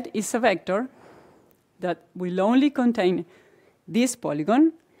we get is a vector that will only contain this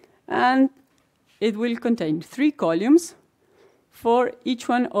polygon, and it will contain 3 columns for each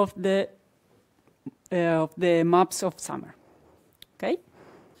one of the maps of summer. Okay?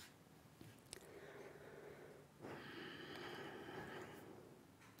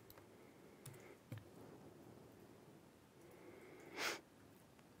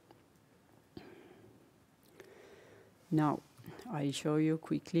 Now, I show you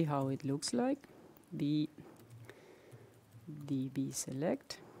quickly how it looks like. The DB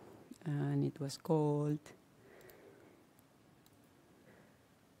select, and it was called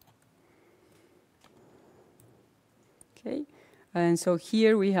okay. And so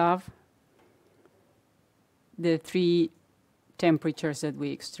here we have the 3 temperatures that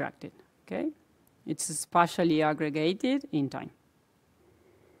we extracted. Okay, it's spatially aggregated in time.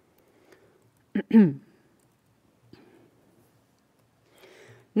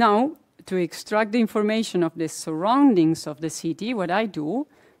 Now, to extract the information of the surroundings of the city, what I do,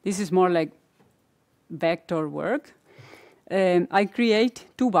 this is more like vector work. I create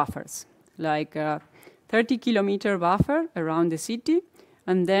 2 buffers, like a 30-kilometer buffer around the city,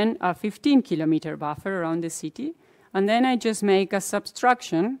 and then a 15-kilometer buffer around the city. And then I just make a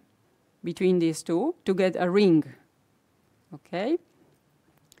subtraction between these 2 to get a ring. Okay?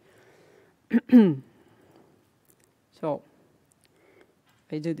 So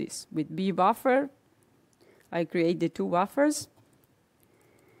I do this. With B buffer, I create the 2 buffers.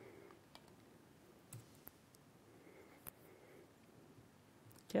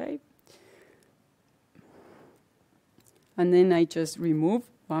 Okay. And then I just remove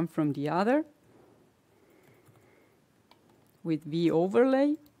one from the other with V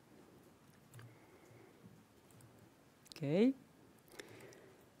overlay. Okay.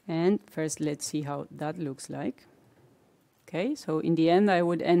 And first, let's see how that looks like. Okay, so in the end, I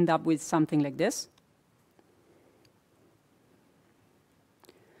would end up with something like this.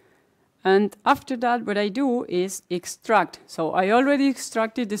 And after that, what I do is extract. So I already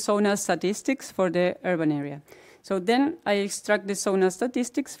extracted the zonal statistics for the urban area. So then I extract the zonal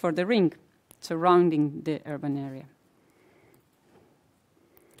statistics for the ring surrounding the urban area.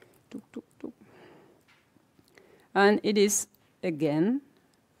 And it is, again,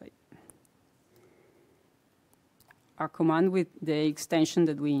 a command with the extension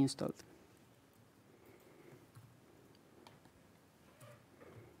that we installed.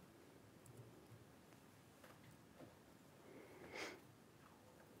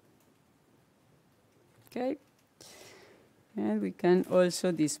 Okay, and we can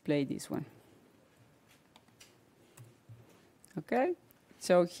also display this one. Okay,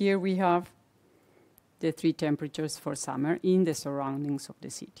 so here we have the 3 temperatures for summer in the surroundings of the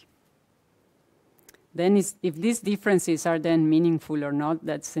city. Then if these differences are then meaningful or not,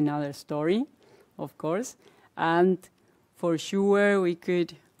 that's another story, of course. And for sure, we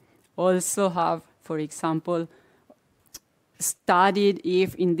could also have, for example, studied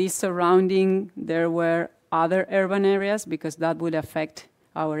if in this surrounding there were other urban areas, because that would affect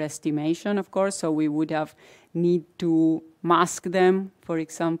our estimation, of course. So we would have need to mask them, for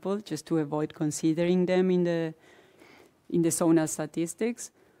example, just to avoid considering them in the zonal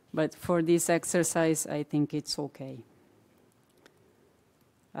statistics. But for this exercise, I think it's okay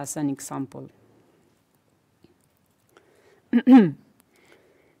as an example.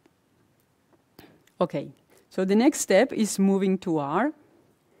 Okay, so the next step is moving to R,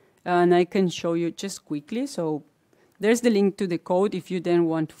 and I can show you just quickly. So there's the link to the code if you then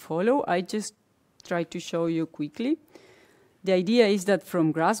want to follow. I just try to show you quickly. The idea is that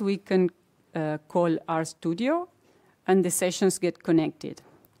from GRASS we can call RStudio, and the sessions get connected.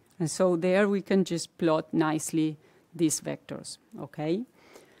 And so there we can just plot nicely these vectors, okay?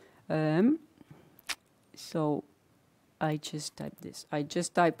 So I just type this. I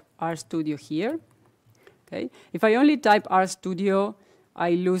just type RStudio here, okay? If I only type RStudio,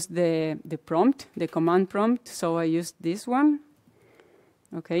 I lose the prompt, the command prompt, so I use this one,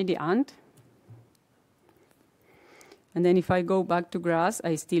 okay, the AND. And then if I go back to GRASS,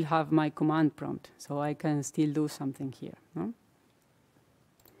 I still have my command prompt, so I can still do something here, no?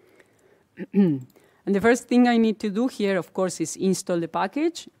 And the first thing I need to do here, of course, is install the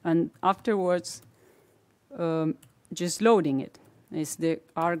package, and afterwards just loading it. It's the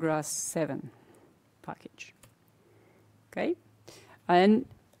rGRASS 7 package. Okay, and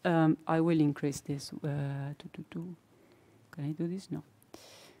I will increase this. Can I do this? No.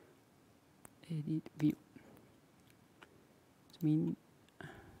 Edit view.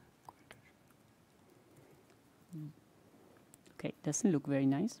 Okay, doesn't look very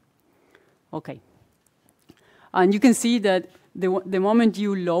nice. Okay, and you can see that the moment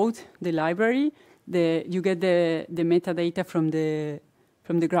you load the library, you get the metadata from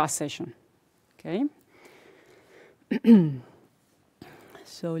the GRASS session. Okay.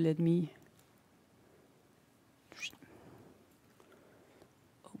 So let me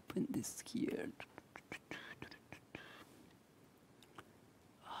open this here.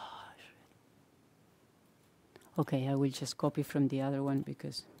 Okay, I will just copy from the other one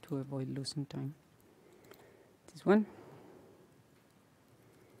because to avoid losing time. This one.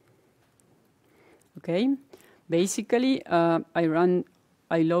 Okay, basically I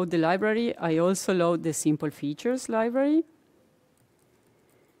load the library. I also load the simple features library.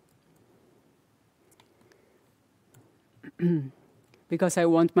 Because I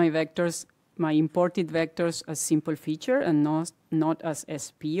want my vectors, my imported vectors as simple feature and not as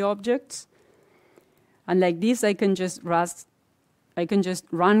SP objects. And like this, I can just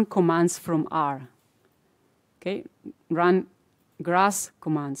run commands from R. Okay, run GRASS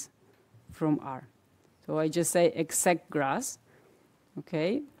commands from R. So I just say exec GRASS.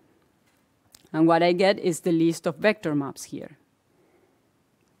 Okay, and what I get is the list of vector maps here.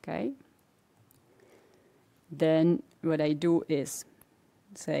 Okay. Then what I do is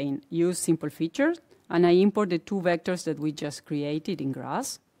saying use simple features, and I import the 2 vectors that we just created in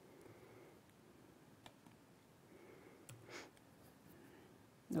GRASS.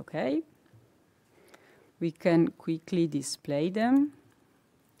 Okay, we can quickly display them.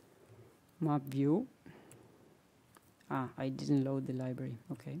 Map view. I didn't load the library.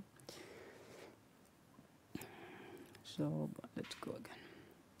 Okay. So let's go again.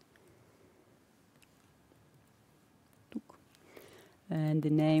 And the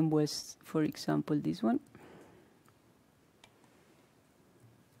name was, for example, this one.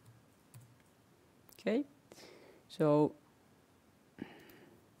 Okay. So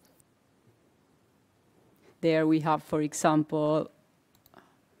there we have, for example,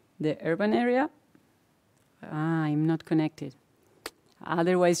 the urban area. I'm not connected.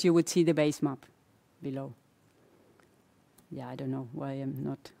 Otherwise, you would see the base map below. Yeah, I don't know why I'm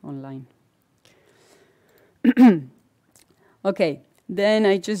not online. Okay, then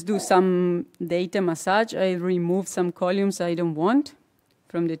I just do some data massage. I remove some columns I don't want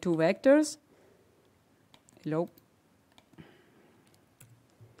from the 2 vectors. Hello.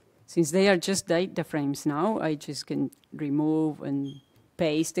 Since they are just data frames now, I just can remove and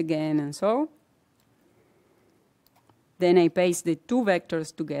paste again and so. Then I paste the 2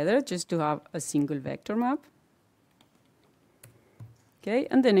 vectors together just to have a single vector map. Okay,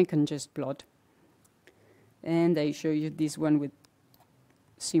 and then I can just plot. And I show you this one with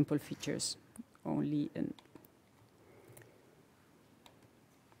simple features only. And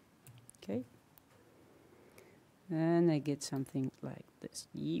Okay. And I get something like this.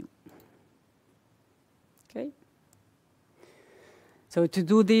 Okay. So to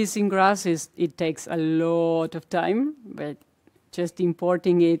do this in GRASS, it takes a lot of time, but just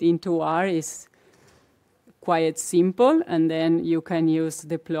importing it into R is quite simple, and then you can use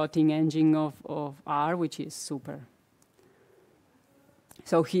the plotting engine of R, which is super.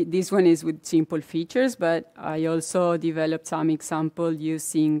 So this one is with simple features, but I also developed some example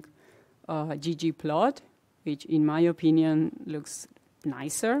using ggplot, which in my opinion looks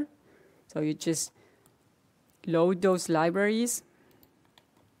nicer. So you just load those libraries,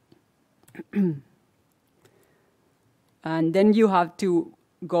 and then you have to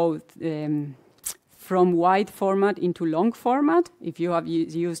go from wide format into long format. If you have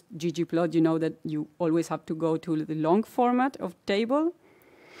used ggplot, you know that you always have to go to the long format of table.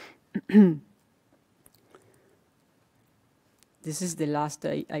 This is the last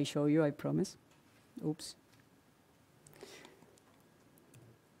I show you, I promise. Oops.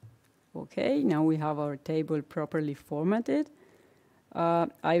 Okay, now we have our table properly formatted.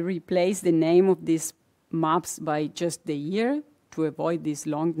 I replaced the name of these maps by just the year to avoid this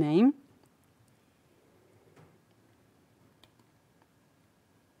long name.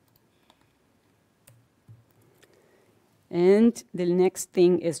 And the next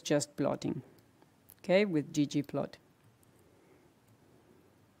thing is just plotting, okay, with ggplot.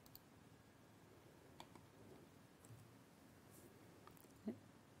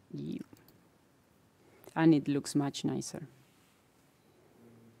 And it looks much nicer.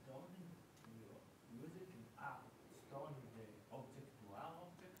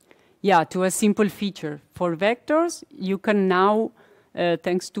 Yeah, to a simple feature. For vectors, you can now,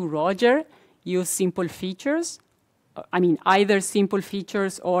 thanks to Roger, use simple features. I mean, either simple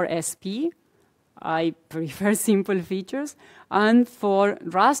features or SP. I prefer simple features. And for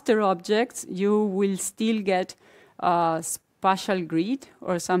raster objects, you will still get spatial grid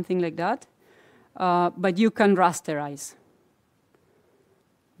or something like that. But you can rasterize.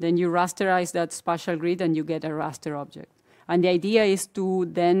 Then you rasterize that spatial grid and you get a raster object. And the idea is to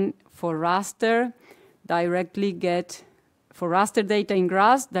then, for raster, directly get, for raster data in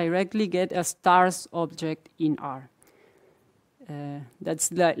GRASS, directly get a stars object in R.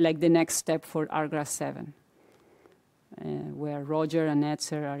 That's like the next step for RGRASS 7, where Roger and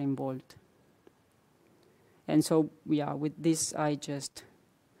Etzer are involved. And so, yeah, with this, I just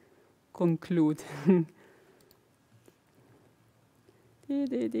conclude.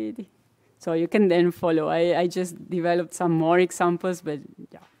 So you can then follow. I just developed some more examples, but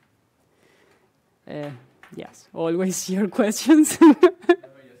yeah. Yes, always your questions. No, just to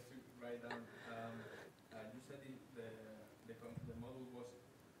write down. You said the model was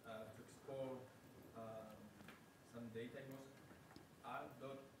to explore some data. It was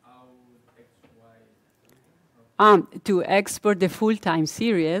r.out.xy. To export the full-time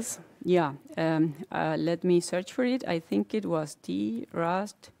series, yeah. Let me search for it. I think it was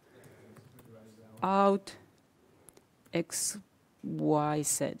TGRASS out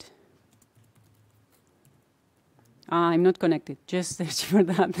XYZ. I'm not connected. Just search for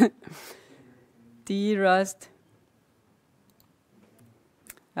that. TGRASS.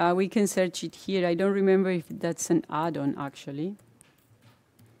 We can search it here. I don't remember if that's an add-on actually.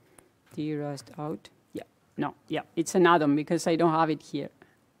 TGRASS out. Yeah. No. Yeah. It's an add-on because I don't have it here.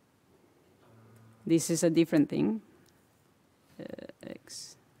 This is a different thing.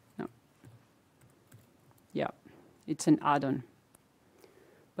 No. Yeah. It's an add-on.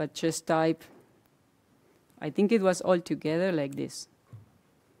 But just type. I think it was all together like this,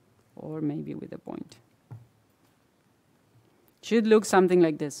 or maybe with a point. Should look something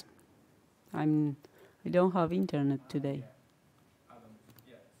like this. I don't have internet today.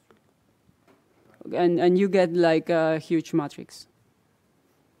 And you get like a huge matrix.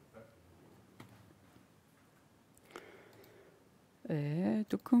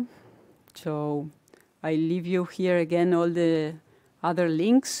 So I leave you here again all the other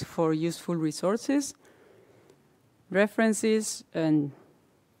links for useful resources, references, and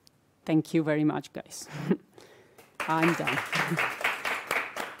thank you very much, guys. I'm done.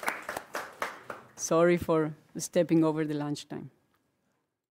 Sorry for stepping over the lunchtime.